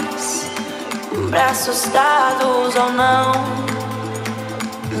iguais, braços dados ou não,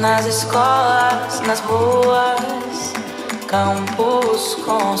 nas escolas, nas ruas, campos,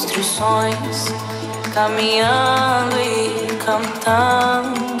 construções, caminhando e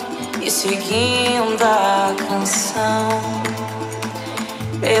cantando e seguindo a canção.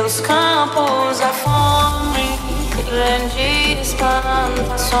 Pelos campos a fome, grandes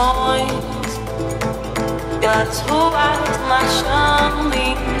plantações, pelas ruas marchando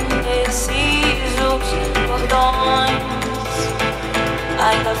indecisos cordões,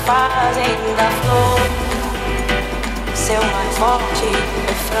 ainda fazem da flor seu mais forte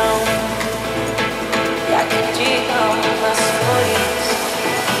refrão e acreditam nas flores.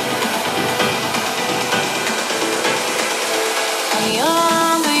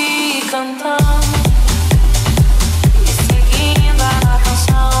 Caminhando e cantando,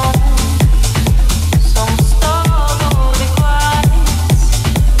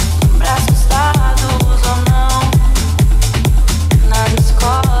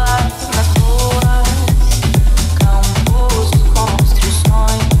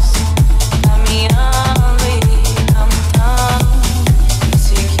 Caminhando e cantando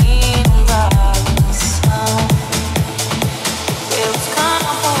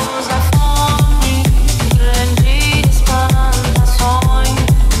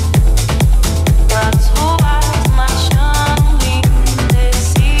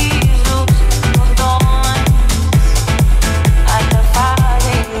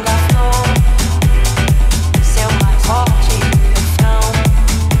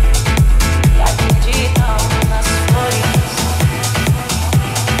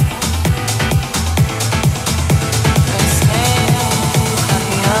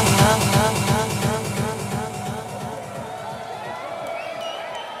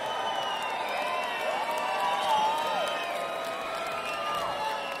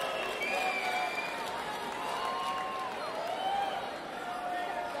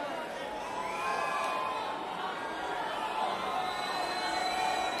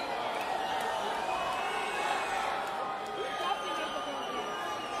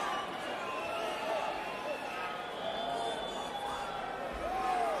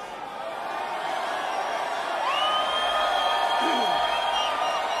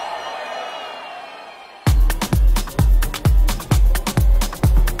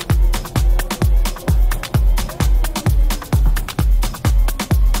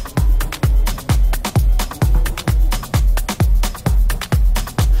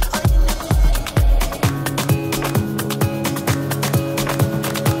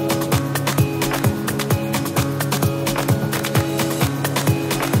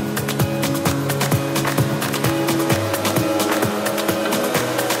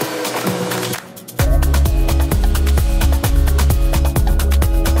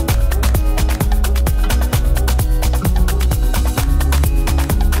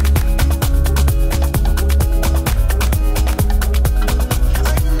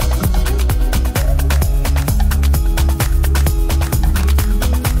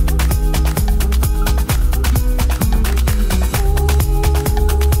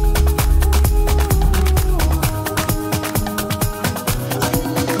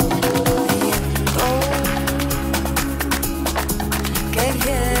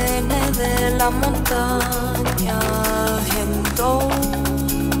la montaña, viento,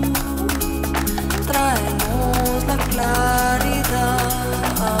 tráenos la claridad.